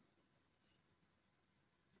husbands.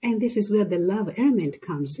 And this is where the love element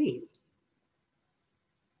comes in.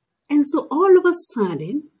 And so all of a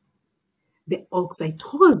sudden, the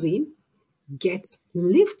oxytocin gets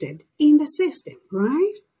lifted in the system,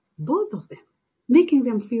 right? Both of them, making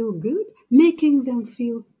them feel good, making them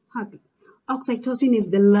feel happy. Oxytocin is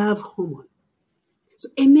the love hormone. So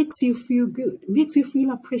it makes you feel good, makes you feel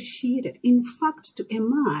appreciated. In fact, to a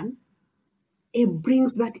man, it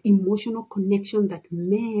brings that emotional connection that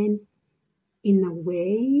men, in a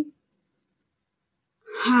way,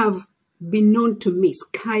 have been known to miss,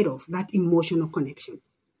 kind of, that emotional connection.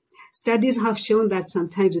 Studies have shown that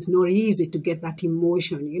sometimes it's not easy to get that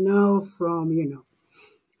emotion,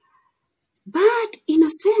 But in a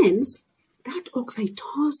sense, that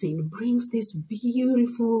oxytocin brings this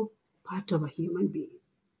beautiful part of a human being.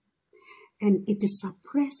 And it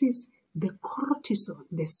suppresses the cortisol,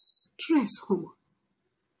 the stress hormone.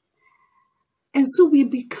 And so we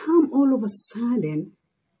become all of a sudden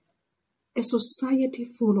a society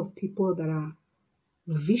full of people that are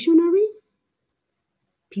visionary,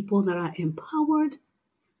 people that are empowered,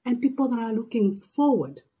 and people that are looking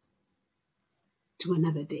forward to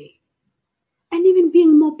another day. And even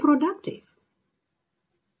being more productive.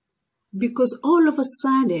 Because all of a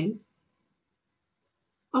sudden,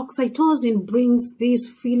 oxytocin brings this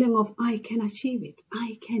feeling of, I can achieve it.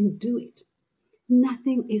 I can do it.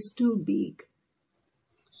 Nothing is too big.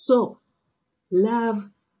 So, love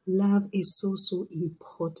is so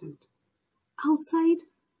important. Outside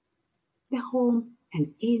the home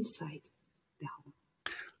and inside the home.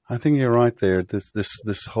 I think you're right there.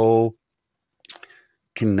 This whole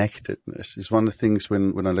connectedness is one of the things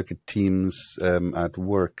when I look at teams at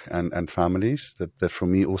work and families that for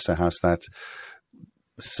me also has that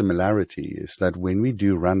similarity, is that when we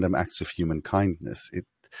do random acts of human kindness,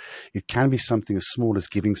 it can be something as small as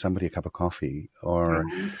giving somebody a cup of coffee or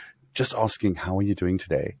just asking, how are you doing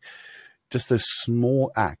today? Just those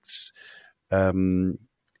small acts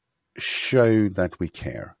show that we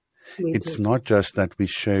care. It's not just that we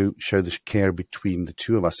show the care between the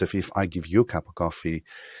two of us. If I give you a cup of coffee,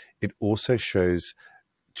 it also shows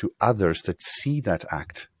to others that see that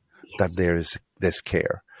act, that there's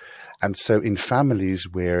care. And so in families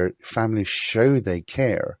where families show they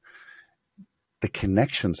care, the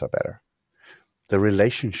connections are better. The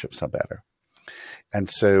relationships are better. And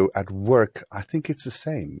so at work, I think it's the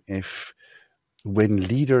same. When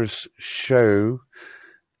leaders show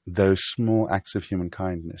those small acts of human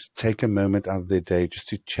kindness, take a moment out of their day just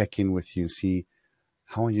to check in with you and see,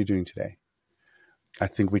 how are you doing today? I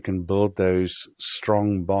think we can build those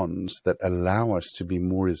strong bonds that allow us to be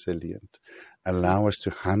more resilient, allow us to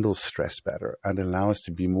handle stress better, and allow us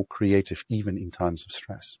to be more creative even in times of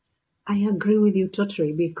stress. I agree with you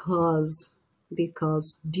totally, because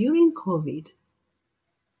during COVID,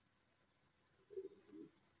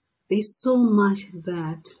 there's so much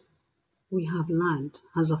that we have learned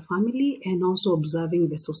as a family and also observing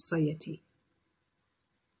the society.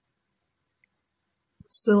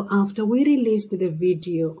 So after we released the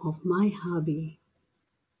video of my hubby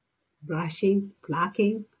brushing,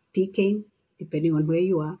 plucking, picking, depending on where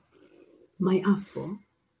you are, my afro,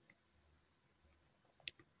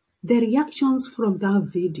 the reactions from that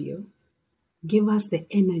video gave us the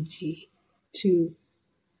energy to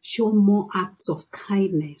show more acts of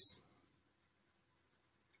kindness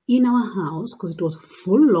in our house, because it was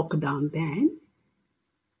full lockdown then.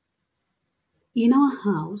 In our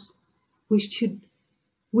house, which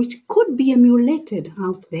could be emulated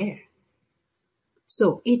out there.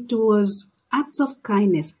 So it was acts of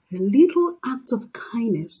kindness, little acts of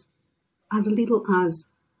kindness, as little as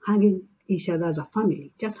hugging each other as a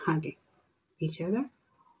family, just hugging each other,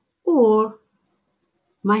 or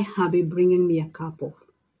my hubby bringing me a cup of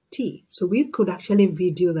tea. So we could actually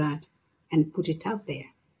video that and put it out there.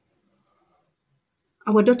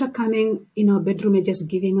 Our daughter coming in our bedroom and just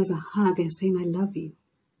giving us a hug and saying, I love you.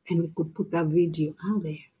 And we could put that video out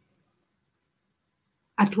there.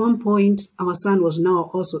 At one point, our son was now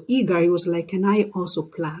also eager. He was like, can I also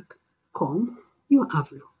comb your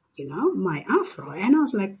afro? My afro. And I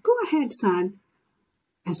was like, go ahead, son.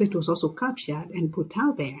 And so it was also captured and put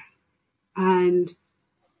out there. And,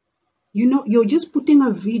 you're just putting a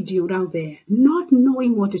video out there, not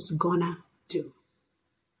knowing what it's gonna do.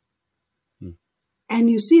 And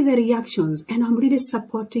you see the reactions, and I'm really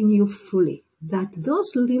supporting you fully, that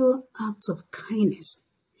those little acts of kindness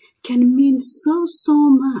can mean so, so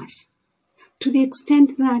much, to the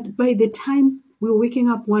extent that by the time we're waking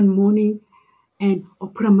up one morning and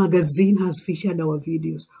Oprah Magazine has featured our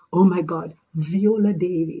videos, oh my God, Viola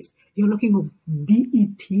Davis, you're looking at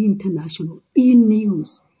BET International,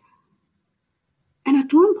 E-News. And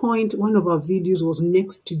at one point, one of our videos was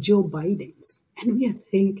next to Joe Biden's. And we are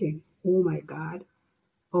thinking, oh my God,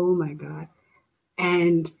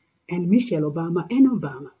 and Michelle Obama and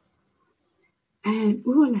Obama. And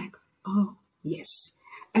we were like, oh, yes.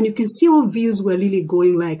 And you can see our views were really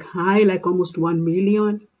going like high, like almost 1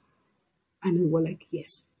 million. And we were like,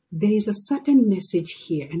 yes, there is a certain message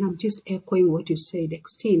here. And I'm just echoing what you said,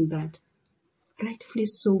 Extine, that rightfully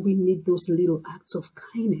so, we need those little acts of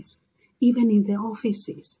kindness, even in the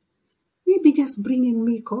offices. Maybe just bringing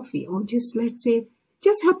me coffee, or just, let's say,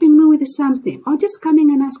 just helping me with something, or just coming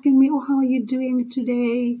and asking me, oh, how are you doing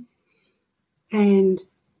today? And,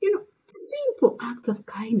 simple acts of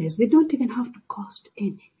kindness. They don't even have to cost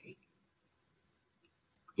anything.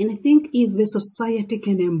 And I think if the society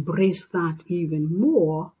can embrace that even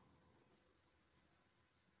more,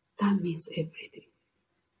 that means everything.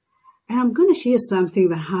 And I'm going to share something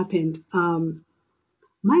that happened.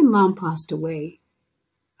 My mom passed away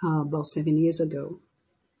about 7 years ago.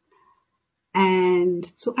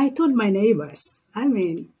 And so I told my neighbors,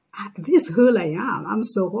 this is who I am. I'm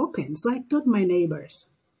so open. So I told my neighbors.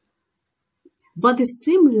 But the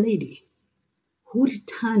same lady who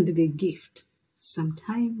returned the gift some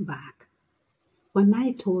time back, when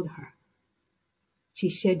I told her, she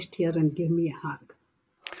shed tears and gave me a hug.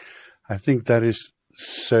 I think that is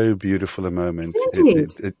so beautiful a moment.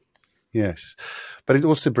 Yes. But it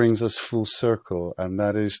also brings us full circle, and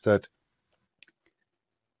that is that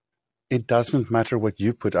it doesn't matter what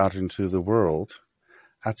you put out into the world.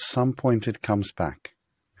 At some point, it comes back.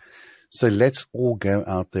 So let's all go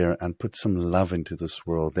out there and put some love into this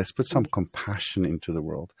world. Let's put some compassion into the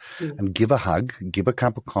world and give a hug, give a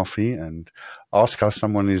cup of coffee and ask how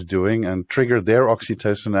someone is doing and trigger their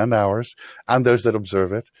oxytocin and ours and those that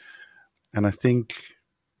observe it. And I think,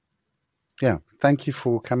 thank you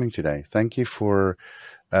for coming today. Thank you for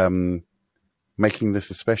making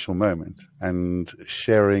this a special moment and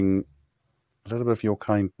sharing a little bit of your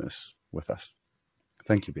kindness with us.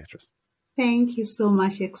 Thank you, Beatrice. Thank you so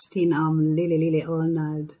much, Extine. I'm really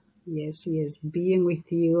honored. Yes, being with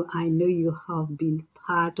you. I know you have been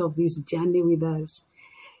part of this journey with us.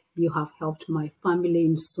 You have helped my family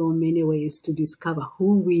in so many ways to discover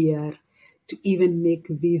who we are, to even make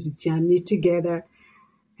this journey together.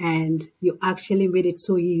 And you actually made it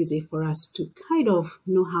so easy for us to kind of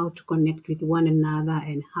know how to connect with one another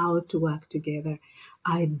and how to work together.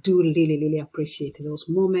 I do really appreciate those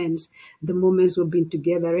moments, the moments we've been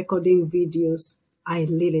together recording videos. I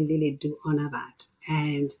really do honor that.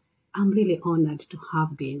 And I'm really honored to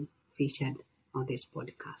have been featured on this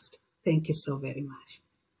podcast. Thank you so very much.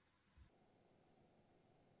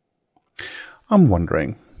 I'm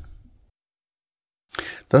wondering,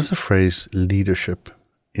 does the phrase leadership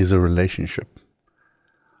is a relationship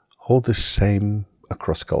hold the same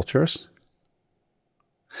across cultures?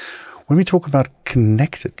 When we talk about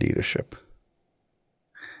connected leadership,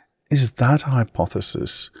 is that a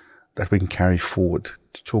hypothesis that we can carry forward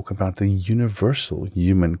to talk about the universal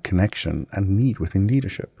human connection and need within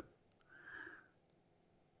leadership?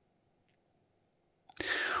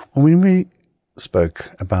 When we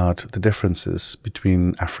spoke about the differences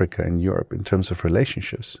between Africa and Europe in terms of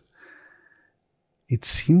relationships, it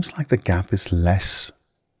seems like the gap is less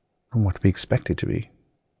than what we expect it to be.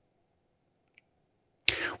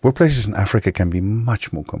 Workplaces in Africa can be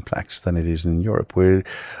much more complex than it is in Europe, where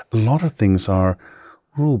a lot of things are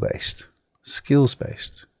rule-based,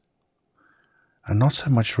 skills-based, and not so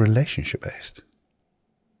much relationship-based.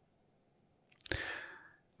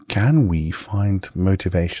 Can we find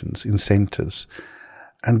motivations, incentives,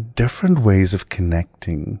 and different ways of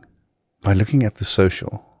connecting by looking at the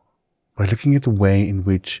social, by looking at the way in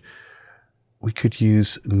which we could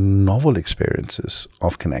use novel experiences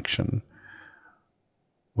of connection,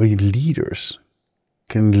 where leaders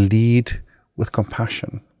can lead with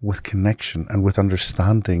compassion, with connection, and with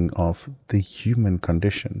understanding of the human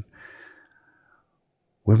condition,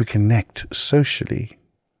 where we connect socially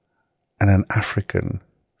and an African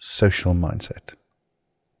social mindset.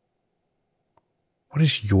 What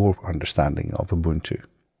is your understanding of Ubuntu?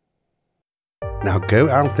 Now go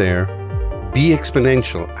out there, be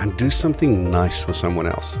exponential, and do something nice for someone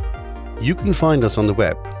else. You can find us on the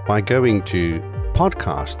web by going to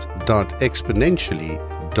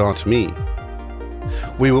podcast.exponentially.me.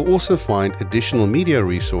 We will also find additional media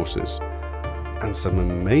resources and some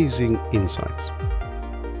amazing insights.